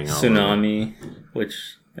 tsunami,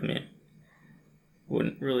 which I mean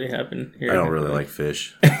wouldn't really happen here. I don't really like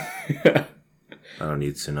fish. I don't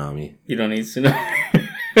need tsunami. You don't need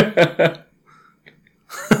tsunami.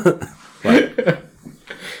 What?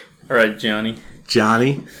 All right, Johnny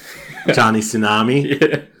Tsunami.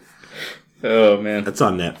 Yeah. Oh man, that's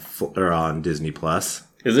on on Disney Plus.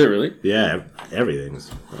 Is it really? Yeah,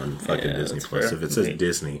 everything's on fucking Disney Plus. Fair. If it says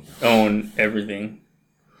Disney, own everything.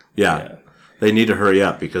 Yeah, they need to hurry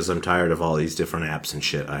up because I'm tired of all these different apps and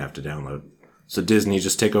shit I have to download. So Disney,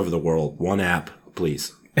 just take over the world. One app,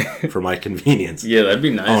 please, for my convenience. Yeah, that'd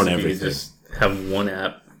be nice. Own everything. You just have one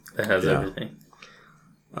app that has everything.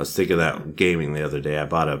 I was thinking that gaming the other day. I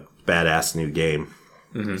bought a badass new game.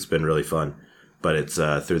 Mm-hmm. It's been really fun, but it's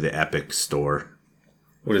through the Epic Store.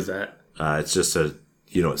 What is that? It's just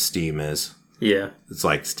you know what Steam is? Yeah, it's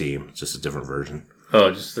like Steam, it's just a different version.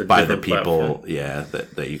 Oh, just a by the people, platform.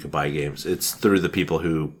 that you can buy games. It's through the people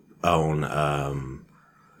who own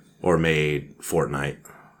or made Fortnite.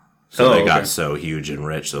 So they got so huge and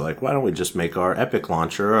rich. They're like, why don't we just make our Epic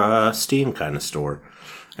launcher a Steam kind of store?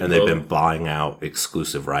 And they've been buying out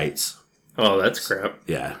exclusive rights. Oh, that's crap.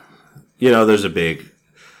 Yeah. You know, there's a big,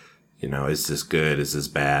 is this good? Is this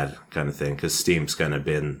bad? Kind of thing. Because Steam's kind of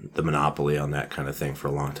been the monopoly on that kind of thing for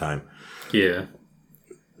a long time. Yeah.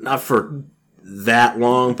 Not for that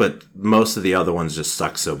long, but most of the other ones just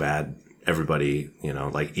suck so bad. Everybody,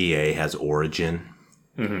 like EA has Origin,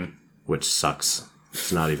 which sucks.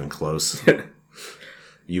 It's not even close.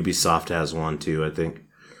 Ubisoft has one too, I think.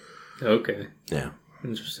 Okay. Yeah.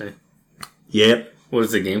 Interesting. Yep. What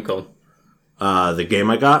is the game called? The game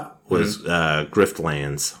I got was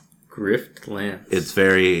Griftlands. Griftlands. It's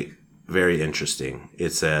very, very interesting.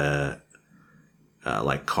 It's a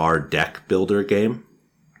like card deck builder game.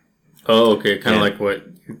 Oh, okay. Kind of like what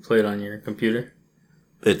you played on your computer?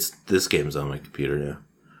 This game's on my computer now.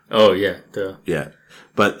 Oh, yeah. Duh. Yeah.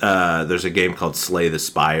 But there's a game called Slay the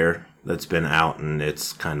Spire that's been out, and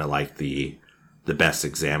it's kind of like the best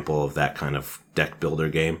example of that kind of deck builder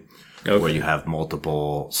game, where you have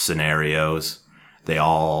multiple scenarios. They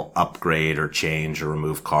all upgrade or change or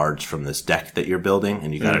remove cards from this deck that you're building,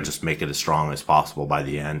 and you got to just make it as strong as possible by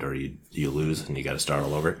the end, or you lose and you got to start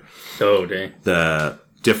all over. Oh, dang. The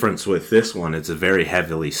difference with this one, it's a very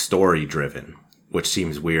heavily story driven, which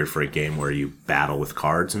seems weird for a game where you battle with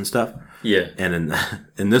cards and stuff. Yeah. And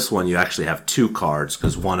in this one, you actually have two cards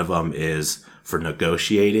because one of them is for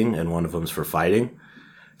negotiating and one of them's for fighting.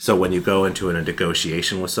 So when you go into a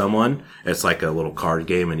negotiation with someone, it's like a little card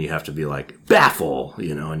game and you have to be like, baffle,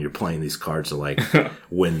 and you're playing these cards to like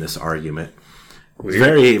win this argument. Weird. It's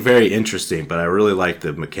very, very interesting, but I really like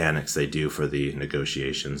the mechanics they do for the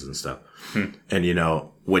negotiations and stuff. And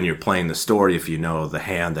when you're playing the story, if you know the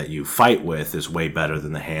hand that you fight with is way better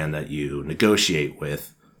than the hand that you negotiate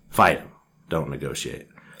with, fight them. Don't negotiate.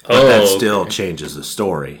 But that still changes the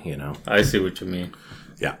story, I see what you mean.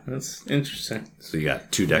 Yeah. That's interesting. So you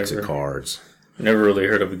got two decks of cards. Never really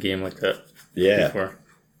heard of a game like that before.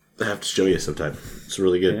 I have to show you sometime. It's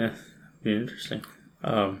really good. Yeah. Be interesting.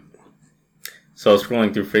 So I was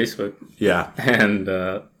scrolling through Facebook. Yeah. And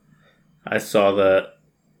I saw that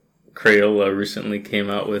Crayola recently came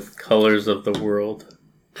out with Colors of the World.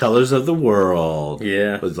 Colors of the World.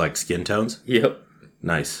 Yeah. With like skin tones? Yep.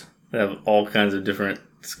 Nice. They have all kinds of different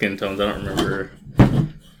skin tones. I don't remember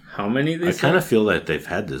how many they I kind of feel that they've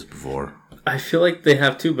had this before. I feel like they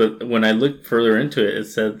have too, but when I looked further into it, it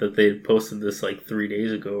said that they posted this like 3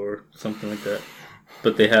 days ago or something like that.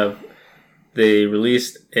 But they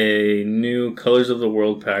released a new Colors of the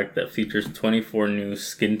World pack that features 24 new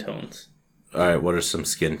skin tones. All right, what are some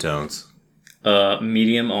skin tones?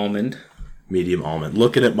 Medium almond. Medium almond.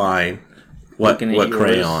 Looking at mine, what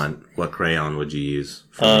crayon? What crayon would you use?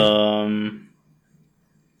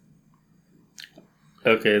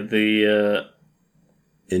 Okay, the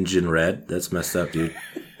Engine Red. That's messed up, dude.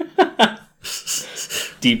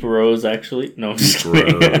 Deep Rose, actually. No, Deep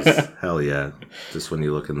Rose. Hell yeah! Just when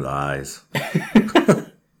you look in the eyes.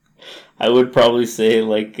 I would probably say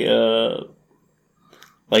either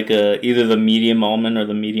the medium almond or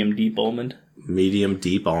the medium deep almond. Medium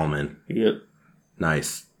deep almond. Yep.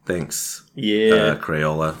 Nice. Thanks. Yeah.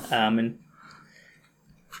 Crayola. Almond.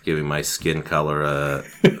 For giving my skin color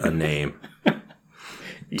a name.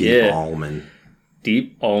 Deep almond.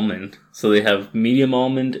 deep almond. So they have medium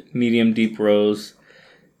almond, medium deep rose,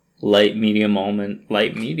 light medium almond,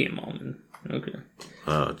 light medium almond. Okay.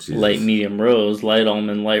 Oh, Jesus. Light medium rose, light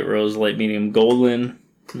almond, light rose, light medium golden,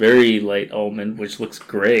 very light almond, which looks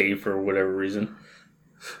gray for whatever reason.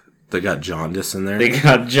 They got jaundice in there? They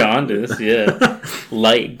got jaundice, yeah.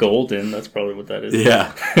 Light golden, that's probably what that is.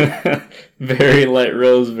 Yeah. Very light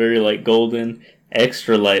rose, very light golden,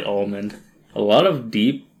 extra light almond. A lot of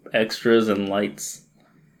deep extras and lights.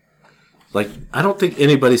 Like, I don't think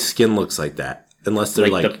anybody's skin looks like that. Unless they're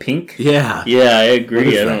like the pink? Yeah. Yeah, I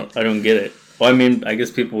agree. I don't get it. Well, I mean, I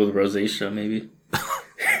guess people with rosacea, maybe.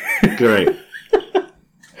 Great.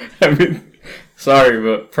 I mean, sorry,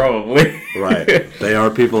 but probably. Right. They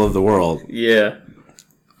are people of the world. Yeah.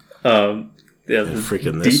 Yeah, and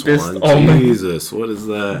freaking this one. Almond. Jesus, what is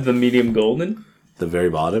that? The medium golden? The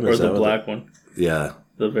very bottom? Or the black one? Yeah.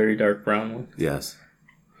 The very dark brown one? Yes.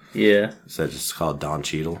 Yeah. Is that just called Don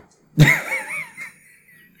Cheadle?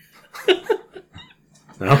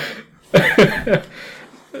 No?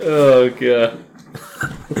 Oh, God.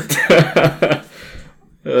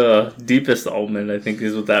 Deepest almond, I think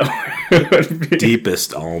is what that would be.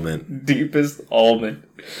 Deepest almond. Deepest almond.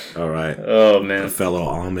 All right. Oh, man. A fellow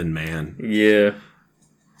almond man. Yeah.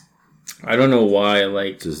 I don't know why,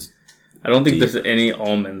 like... Just I don't think there's any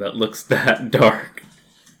almond that looks that dark.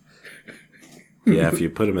 Yeah, if you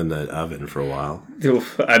put them in the oven for a while.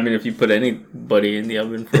 I mean, if you put anybody in the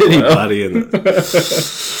oven for a while. Anybody in the...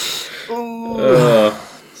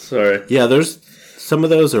 Sorry. Yeah, there's... Some of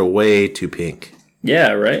those are way too pink.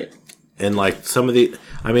 Yeah, right? And like some of the...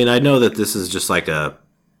 I mean, I know that this is just like a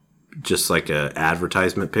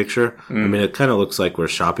advertisement picture. I mean, it kind of looks like we're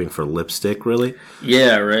shopping for lipstick, really.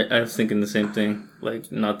 Yeah, right. I was thinking the same thing.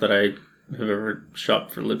 Like, not that I have ever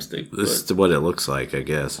shopped for lipstick. This is what it looks like, I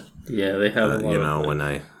guess. Yeah, they have a lot of... when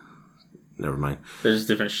I... Never mind. There's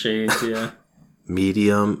different shades, yeah.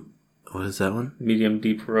 Medium... What is that one? Medium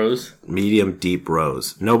deep rose. Medium deep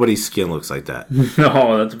rose. Nobody's skin looks like that.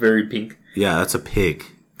 No, that's very pink. Yeah, that's a pig.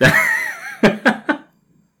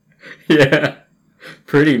 Yeah,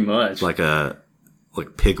 pretty much. Like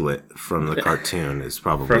Piglet from the cartoon is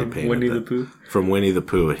probably from painted Winnie the Pooh. From Winnie the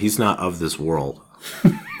Pooh. He's not of this world.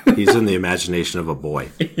 He's in the imagination of a boy.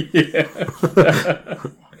 Yeah.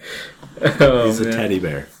 He's a teddy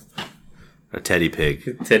bear. A teddy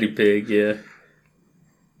pig. Teddy pig, yeah.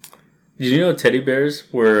 Did you know teddy bears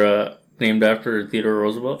were named after Theodore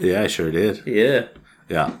Roosevelt? Yeah, I sure did. Yeah.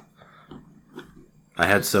 Yeah. I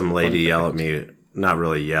had some lady yell at me, not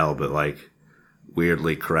really yell, but like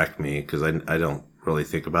weirdly correct me because I don't really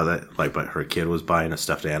think about that. Like, but her kid was buying a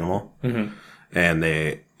stuffed animal, and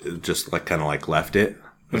they just like kind of like left it.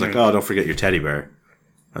 I was like, "Oh, don't forget your teddy bear."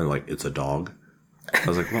 And like, it's a dog. I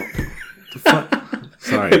was like, "What the fuck?"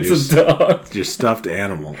 Sorry, it's a dog. Your stuffed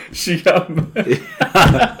animal. She got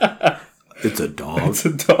It's a dog. It's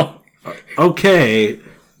a dog. Okay.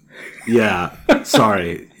 Yeah.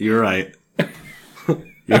 Sorry. You're right.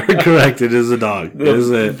 You're correct. It is a dog. The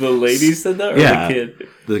lady said that, or yeah, the kid?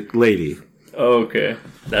 The lady. Oh, okay.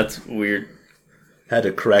 That's weird. Had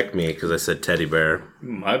to correct me because I said teddy bear.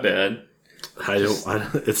 My bad.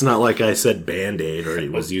 It's not like I said Band-Aid or he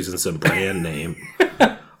was using some brand name.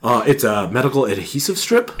 It's a medical adhesive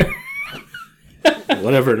strip.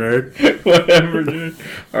 Whatever, nerd. Whatever, dude.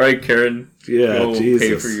 All right, Karen. Yeah, go Jesus.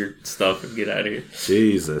 pay for your stuff and get out of here.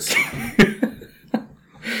 Jesus.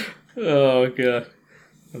 Oh, God.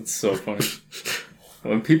 That's so funny.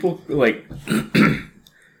 When people, like...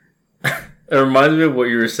 It reminds me of what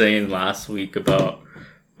you were saying last week about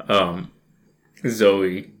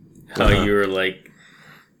Zoe. How you were like,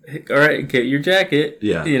 all right, get your jacket.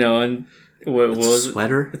 Yeah. You know, and what was it?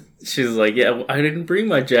 Sweater? She's like, yeah, I didn't bring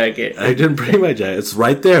my jacket. I didn't bring my jacket. It's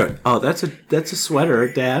right there. Oh, that's a sweater,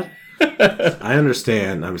 Dad. I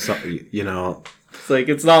understand. I'm sorry. You know. It's like,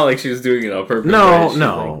 it's not like she was doing it on purpose. No, right?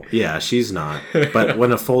 no. Like... Yeah, she's not. But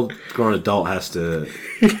when a full-grown adult has to...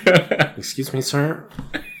 Excuse me, sir?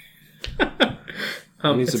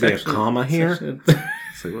 There needs to be a comma here?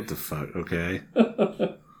 It's like, what the fuck? Okay.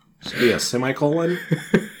 Should be a semicolon?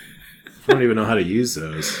 I don't even know how to use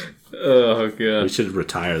those. Oh, God. We should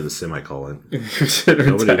retire the semicolon.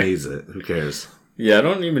 Nobody Nobody needs it. Who cares? Yeah, I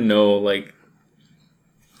don't even know, like,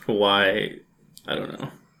 why. I don't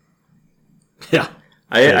know. Yeah.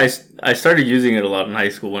 I started using it a lot in high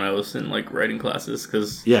school when I was in, like, writing classes,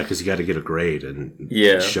 because... Yeah, because you got to get a grade and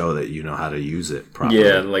show that you know how to use it properly.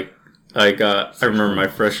 Yeah, like, I remember my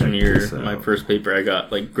freshman year, my first paper, I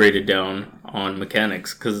got, like, graded down on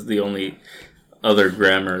mechanics, because the only other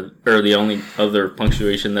grammar, or the only other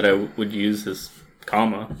punctuation that I would use is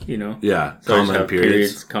comma, you know? Yeah, so comma and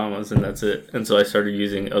periods, commas, and that's it. And so I started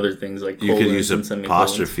using other things like you could use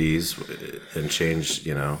apostrophes and change,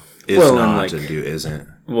 is not and do isn't.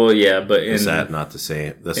 Well, yeah, but is that not the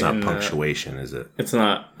same? That's not punctuation, is it? It's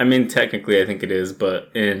not. I mean, technically, I think it is, but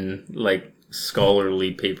in like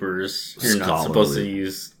scholarly papers, you're not supposed to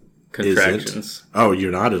use contractions. Oh,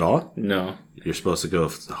 you're not at all? No. You're supposed to go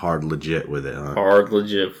hard legit with it, huh? Hard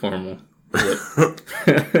legit formal.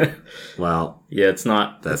 Well, yeah, it's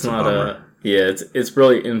not. That's it's a not bummer. It's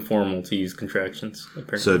really informal to use contractions.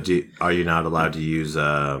 Apparently. So, are you not allowed to use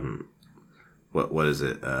what is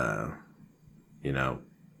it?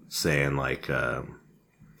 Saying like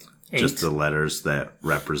just the letters that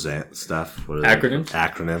represent stuff. What are acronyms?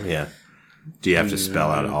 Acronym, yeah. Do you have to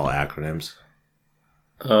spell out all acronyms?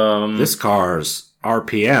 This car's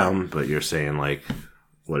RPM, but you're saying like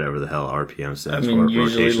whatever the hell RPM stands for.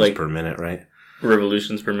 Usually rotations like per minute, right?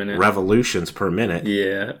 Revolutions per minute. Revolutions per minute.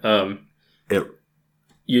 Yeah.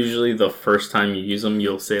 Usually the first time you use them,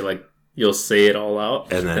 you'll say it all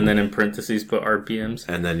out, and then in parentheses put RPMs,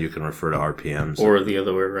 and then you can refer to RPMs, or the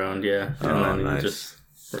other way around. Yeah. And then nice. You just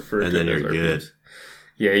refer and to then it you're as good. RPMs.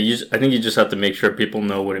 Yeah, I think you just have to make sure people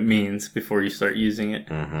know what it means before you start using it.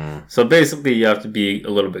 Mm-hmm. So basically, you have to be a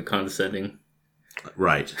little bit condescending.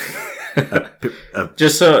 Right.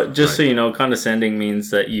 Just so you know, condescending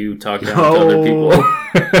means that you talk down to other people.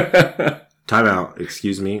 Time out.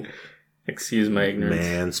 Excuse me. Excuse my ignorance.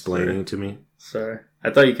 Mansplaining to me. Sorry.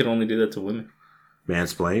 I thought you could only do that to women.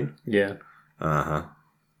 Mansplain? Yeah. Uh-huh.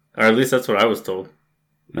 Or at least that's what I was told.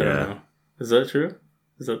 I yeah. don't know. Is that true?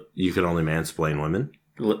 You can only mansplain women?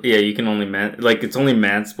 Yeah, you can only it's only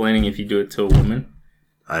mansplaining if you do it to a woman.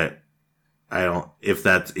 I don't. If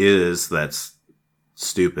that's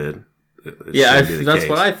stupid. That's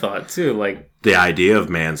what I thought too. Like the idea of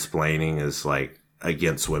mansplaining is like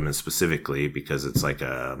against women specifically because it's like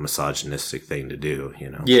a misogynistic thing to do.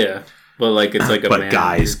 Yeah, but like it's like but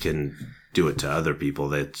guys can do it to other people.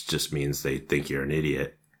 That just means they think you're an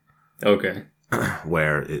idiot. Okay.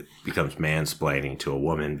 Where it becomes mansplaining to a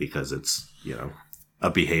woman because it's a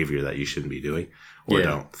behavior that you shouldn't be doing or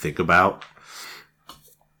don't think about.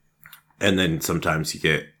 And then sometimes you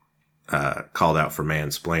get called out for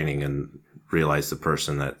mansplaining and realize the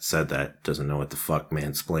person that said that doesn't know what the fuck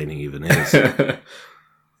mansplaining even is. It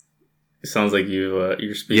sounds like you're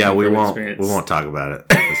speaking. Yeah, we from won't. experience. We won't talk about it.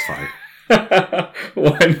 It's fine.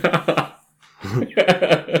 Why not?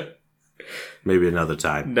 Maybe another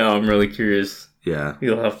time. No, I'm really curious. Yeah,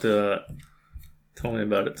 you'll have to tell me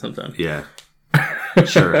about it sometime. Yeah,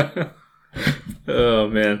 sure. Oh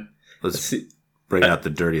man, let's bring out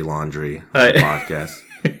the dirty laundry of the podcast.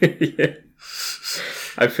 Yeah.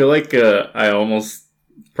 I feel like I almost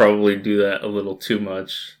probably do that a little too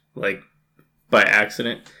much, like by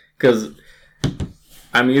accident, because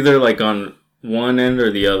I'm either like on one end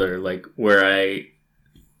or the other, like where I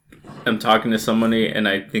am talking to somebody and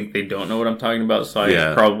I think they don't know what I'm talking about, so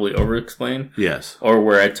I probably over-explain. Yes. Or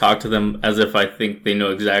where I talk to them as if I think they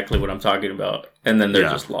know exactly what I'm talking about, and then they're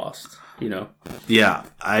just lost, Yeah,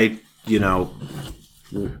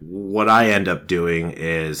 what I end up doing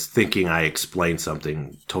is thinking I explained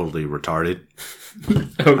something totally retarded.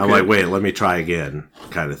 Okay. I'm like, wait, let me try again,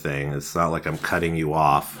 kind of thing. It's not like I'm cutting you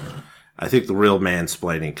off. I think the real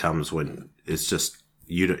mansplaining comes when it's just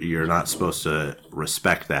you're not supposed to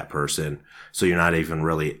respect that person, so you're not even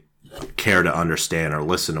really care to understand or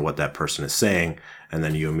listen to what that person is saying, and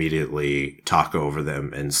then you immediately talk over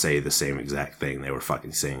them and say the same exact thing they were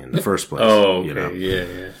fucking saying in the first place. Oh, okay,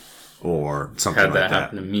 yeah. Or something like that. Had that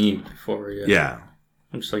happen to me before, Yeah.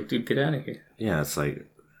 I'm just like, dude, get out of here. Yeah, it's like,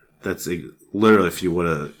 that's literally, if you would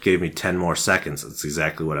have gave me 10 more seconds, that's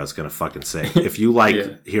exactly what I was going to fucking say. If you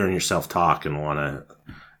like hearing yourself talk and want to,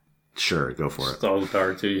 sure, go for it. It's all the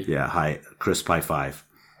power to you. Yeah, hi, Chris Pie 5.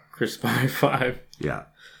 Chris Pie 5. Yeah.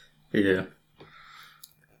 Yeah.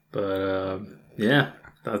 But, yeah,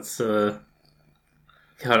 that's, God,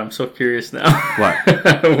 I'm so curious now.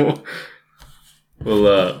 What?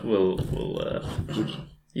 We'll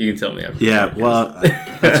you can tell me after. Yeah, well,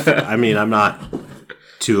 I mean, I'm not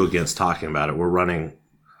too against talking about it. We're running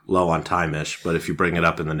low on time-ish, but if you bring it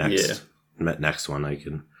up in the next one, I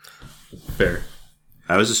can. Fair.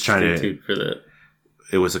 I was just trying to for that.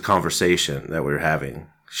 It was a conversation that we were having.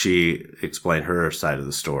 She explained her side of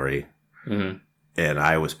the story, and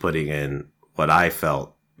I was putting in what I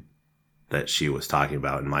felt that she was talking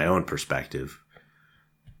about in my own perspective.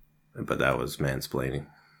 But that was mansplaining.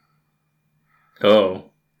 Oh.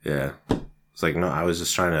 Yeah. It's like, no, I was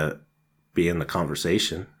just trying to be in the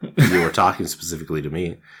conversation. You were talking specifically to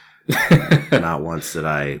me. Not once did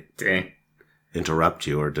I interrupt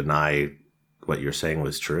you or deny what you're saying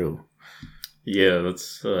was true. Yeah,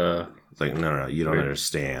 that's It's like, no, you don't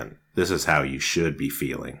understand. This is how you should be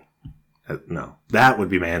feeling. No, that would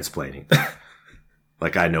be mansplaining.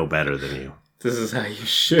 Like, I know better than you. This is how you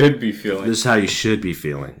should be feeling. This is how you should be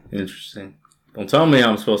feeling. Interesting. Don't tell me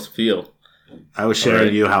how I'm supposed to feel. I was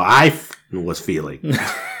sharing you how I was feeling.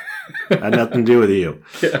 Had nothing to do with you.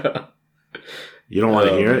 Yeah. You don't want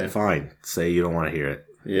to hear it? Fine. Say you don't want to hear it.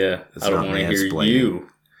 Yeah. I don't want to hear you.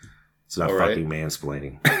 It's not fucking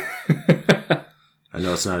mansplaining. I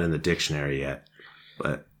know it's not in the dictionary yet,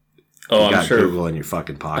 but you got Google in your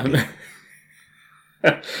fucking pocket.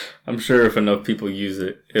 I'm sure if enough people use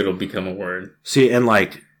it, it'll become a word. See, and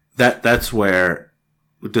like that's where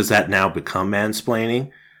does that now become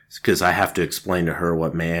mansplaining? Because I have to explain to her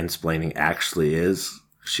what mansplaining actually is.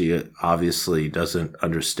 She obviously doesn't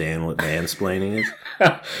understand what mansplaining is.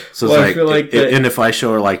 So well, it's like and if I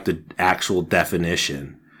show her like the actual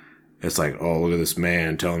definition, it's like, oh, look at this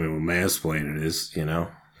man telling me what mansplaining is, you know,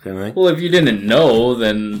 kind of thing. Well, if you didn't know,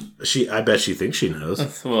 then I bet she thinks she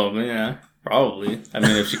knows. Well, yeah, probably. I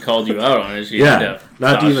mean, if she called you out on it, she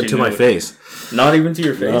not even to my face. Not even to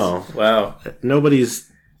your face. No. Wow.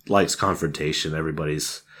 Nobody's likes confrontation.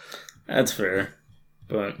 Everybody's. That's fair,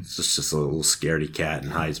 but it's just a little scaredy cat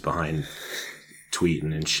and hides behind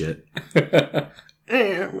tweeting and shit. It's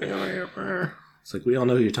like, we all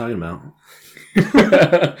know who you're talking about.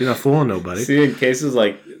 You're not fooling nobody. See, in cases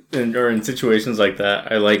like, or in situations like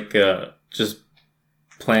that, I like just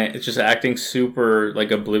acting super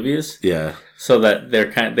like oblivious. Yeah. So that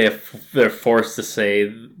they're forced to say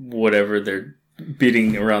whatever they're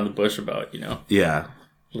beating around the bush about, you know. Yeah.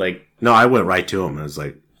 Like, no, I went right to him. I was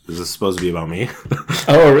like, is this supposed to be about me?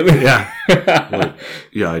 Oh, really? Yeah. Like,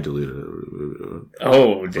 yeah, I deleted it.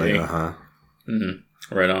 Oh, dang. Like,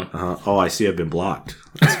 Mm-hmm. Right on. Oh, I see I've been blocked.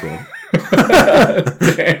 That's cool.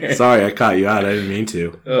 Sorry, I caught you out. I didn't mean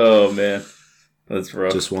to. Oh, man. That's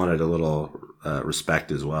rough. Just wanted a little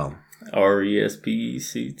respect as well.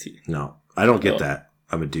 RESPECT. No, I don't get that.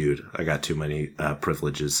 I'm a dude. I got too many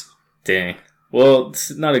privileges. Dang. Well,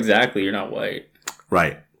 it's not exactly. You're not white.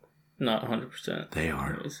 Right. Not 100%. They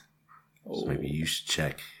are. So maybe you should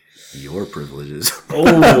check your privileges.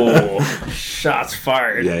 Oh, shots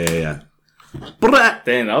fired. Yeah.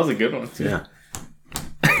 Dang, that was a good one, too. Yeah.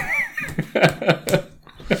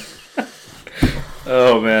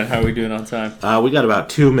 Oh, man. How are we doing on time? We got about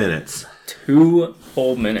 2 minutes. 2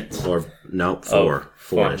 whole minutes. Or, no, 4.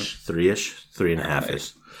 4-ish. 3-ish?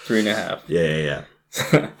 3.5-ish. 3.5. Yeah.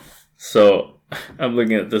 So, I'm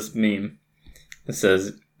looking at this meme. It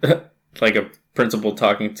says, like a principal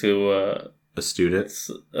talking to a student?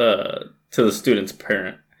 To the student's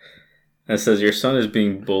parent. And it says, your son is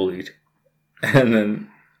being bullied. And then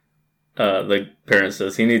the parent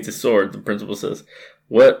says, he needs a sword. The principal says,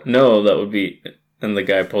 what? No, that would be... And the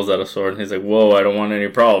guy pulls out a sword and he's like, whoa, I don't want any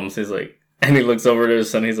problems. He's like... And he looks over to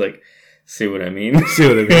his son. He's like, see what I mean? See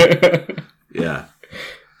what I mean? Yeah.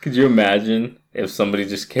 Could you imagine if somebody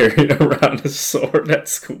just carried around a sword at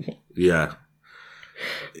school? Yeah.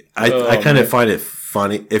 I kind of find it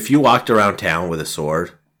funny. If you walked around town with a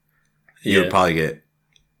sword, you'd probably get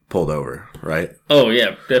pulled over, right? Oh,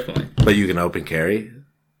 yeah, definitely. But you can open carry?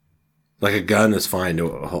 Like a gun is fine to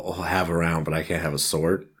have around, but I can't have a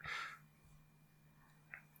sword?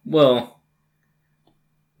 Well,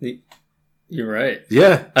 you're right.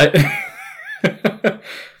 Yeah.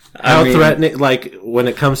 How threatening, like, when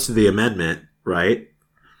it comes to the amendment, right?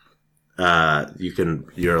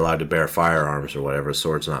 You're allowed to bear firearms or whatever.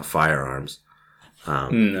 Swords not firearms. No.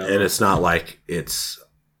 And it's not like it's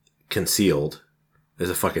concealed. There's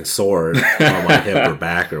a fucking sword on my hip or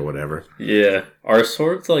back or whatever. Yeah. Are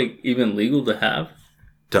swords, like, even legal to have?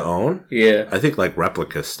 To own? Yeah. I think, like,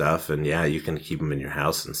 replica stuff, and yeah, you can keep them in your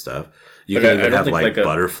house and stuff. You can even have, like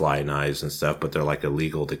butterfly knives and stuff, but they're, like,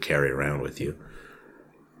 illegal to carry around with you.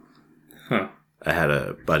 Huh. I had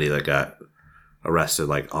a buddy that got arrested,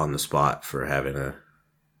 like, on the spot for having a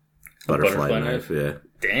butterfly knife. Yeah.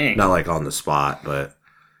 Dang. Not, like, on the spot, but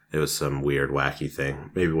it was some weird, wacky thing.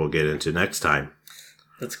 Maybe we'll get into next time.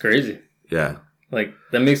 That's crazy. Yeah. Like,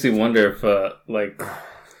 that makes me wonder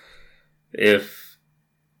if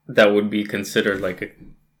that would be considered like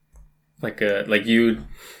you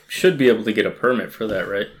should be able to get a permit for that,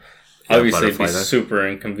 right? Yeah, obviously, it'd be super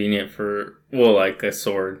inconvenient for, well, like a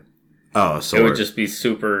sword. Oh, a sword. It would just be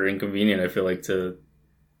super inconvenient, I feel like,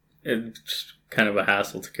 it's kind of a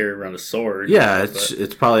hassle to carry around a sword. Yeah,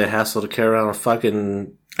 it's probably a hassle to carry around a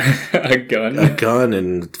fucking A gun? A gun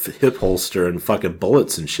and hip holster and fucking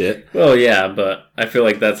bullets and shit. Well, yeah, but I feel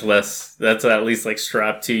like that's at least like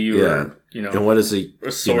strapped to you. Yeah. Or, you know. And what is he?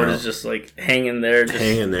 A sword is just like hanging there.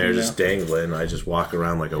 Just dangling. I just walk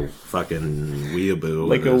around like a fucking weeaboo.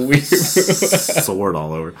 Like a weeaboo. Sword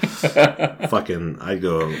all over. Fucking, I'd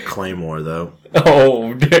go Claymore though.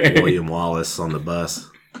 Oh, dang. William Wallace on the bus.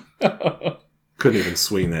 Couldn't even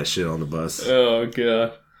swing that shit on the bus. Oh,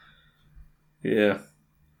 God. Yeah.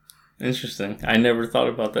 Interesting. I never thought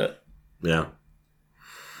about that. Yeah. Are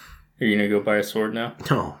you going to go buy a sword now?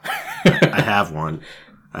 No. I have one.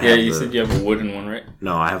 You said you have a wooden one, right?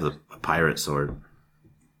 No, I have a pirate sword.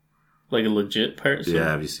 Like a legit pirate sword? Yeah,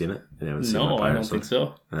 have you seen it? You haven't seen no, my I don't sword? think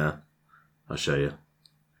so. Yeah. I'll show you.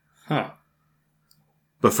 Huh.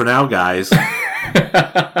 But for now, guys,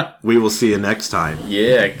 we will see you next time.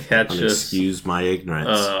 Yeah, catch us. Excuse my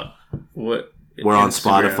ignorance. What? We're on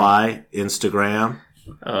Spotify, Instagram.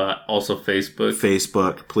 Also Facebook.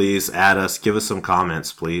 Facebook. Please add us. Give us some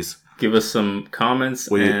comments, please. Give us some comments,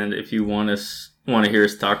 and if you want to hear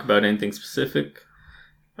us talk about anything specific,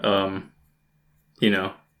 hit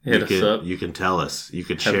us up. You can tell us. You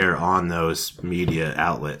could share on those media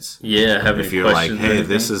outlets. Yeah, if you're like, hey,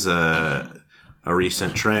 this is a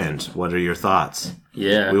recent trend. What are your thoughts?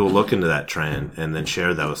 Yeah, we will look into that trend and then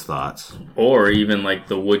share those thoughts. Or even like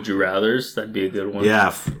the would you rather's. That'd be a good one.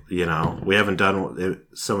 Yeah, we haven't done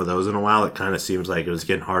some of those in a while. It kind of seems like it was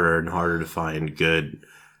getting harder and harder to find good,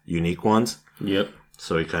 unique ones. Yep.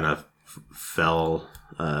 So we kind of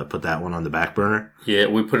put that one on the back burner. Yeah,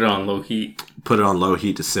 we put it on low heat. Put it on low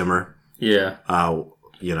heat to simmer. Yeah.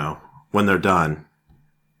 When they're done,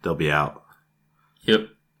 they'll be out. Yep.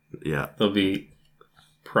 Yeah. They'll be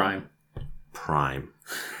prime.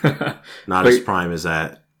 Not as prime as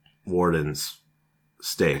that Warden's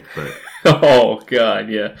steak, but oh god,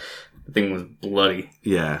 yeah, the thing was bloody.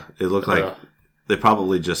 Yeah, it looked like they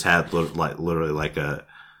probably just had literally like a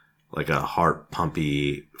heart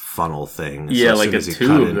pumpy funnel thing. So yeah, like a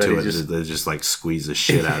tube. They just like squeeze the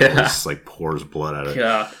shit out of it. It just like pours blood out of it.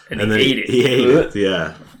 Yeah, and then he ate it. He ate it.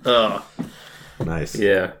 Yeah. Oh, nice.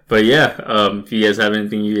 Yeah, but yeah, if you guys have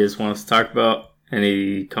anything you guys want us to talk about,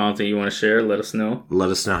 any content you want to share, let us know. Let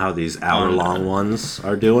us know how these hour-long ones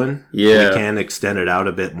are doing. Yeah. We can extend it out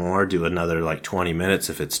a bit more, do another like 20 minutes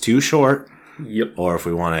if it's too short. Yep. Or if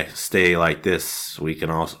we want to stay like this, we can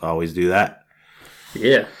also always do that.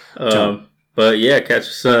 Yeah. But yeah,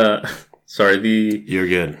 catch us. You're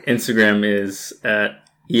good. Instagram is at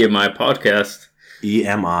EMI Podcast.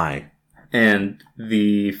 EMI. And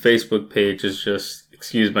the Facebook page is just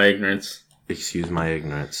Excuse My Ignorance. Excuse My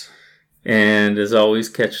Ignorance. And as always,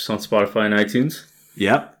 catch us on Spotify and iTunes.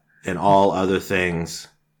 Yep. And all other things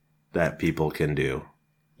that people can do.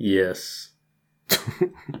 Yes.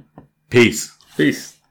 Peace. Peace.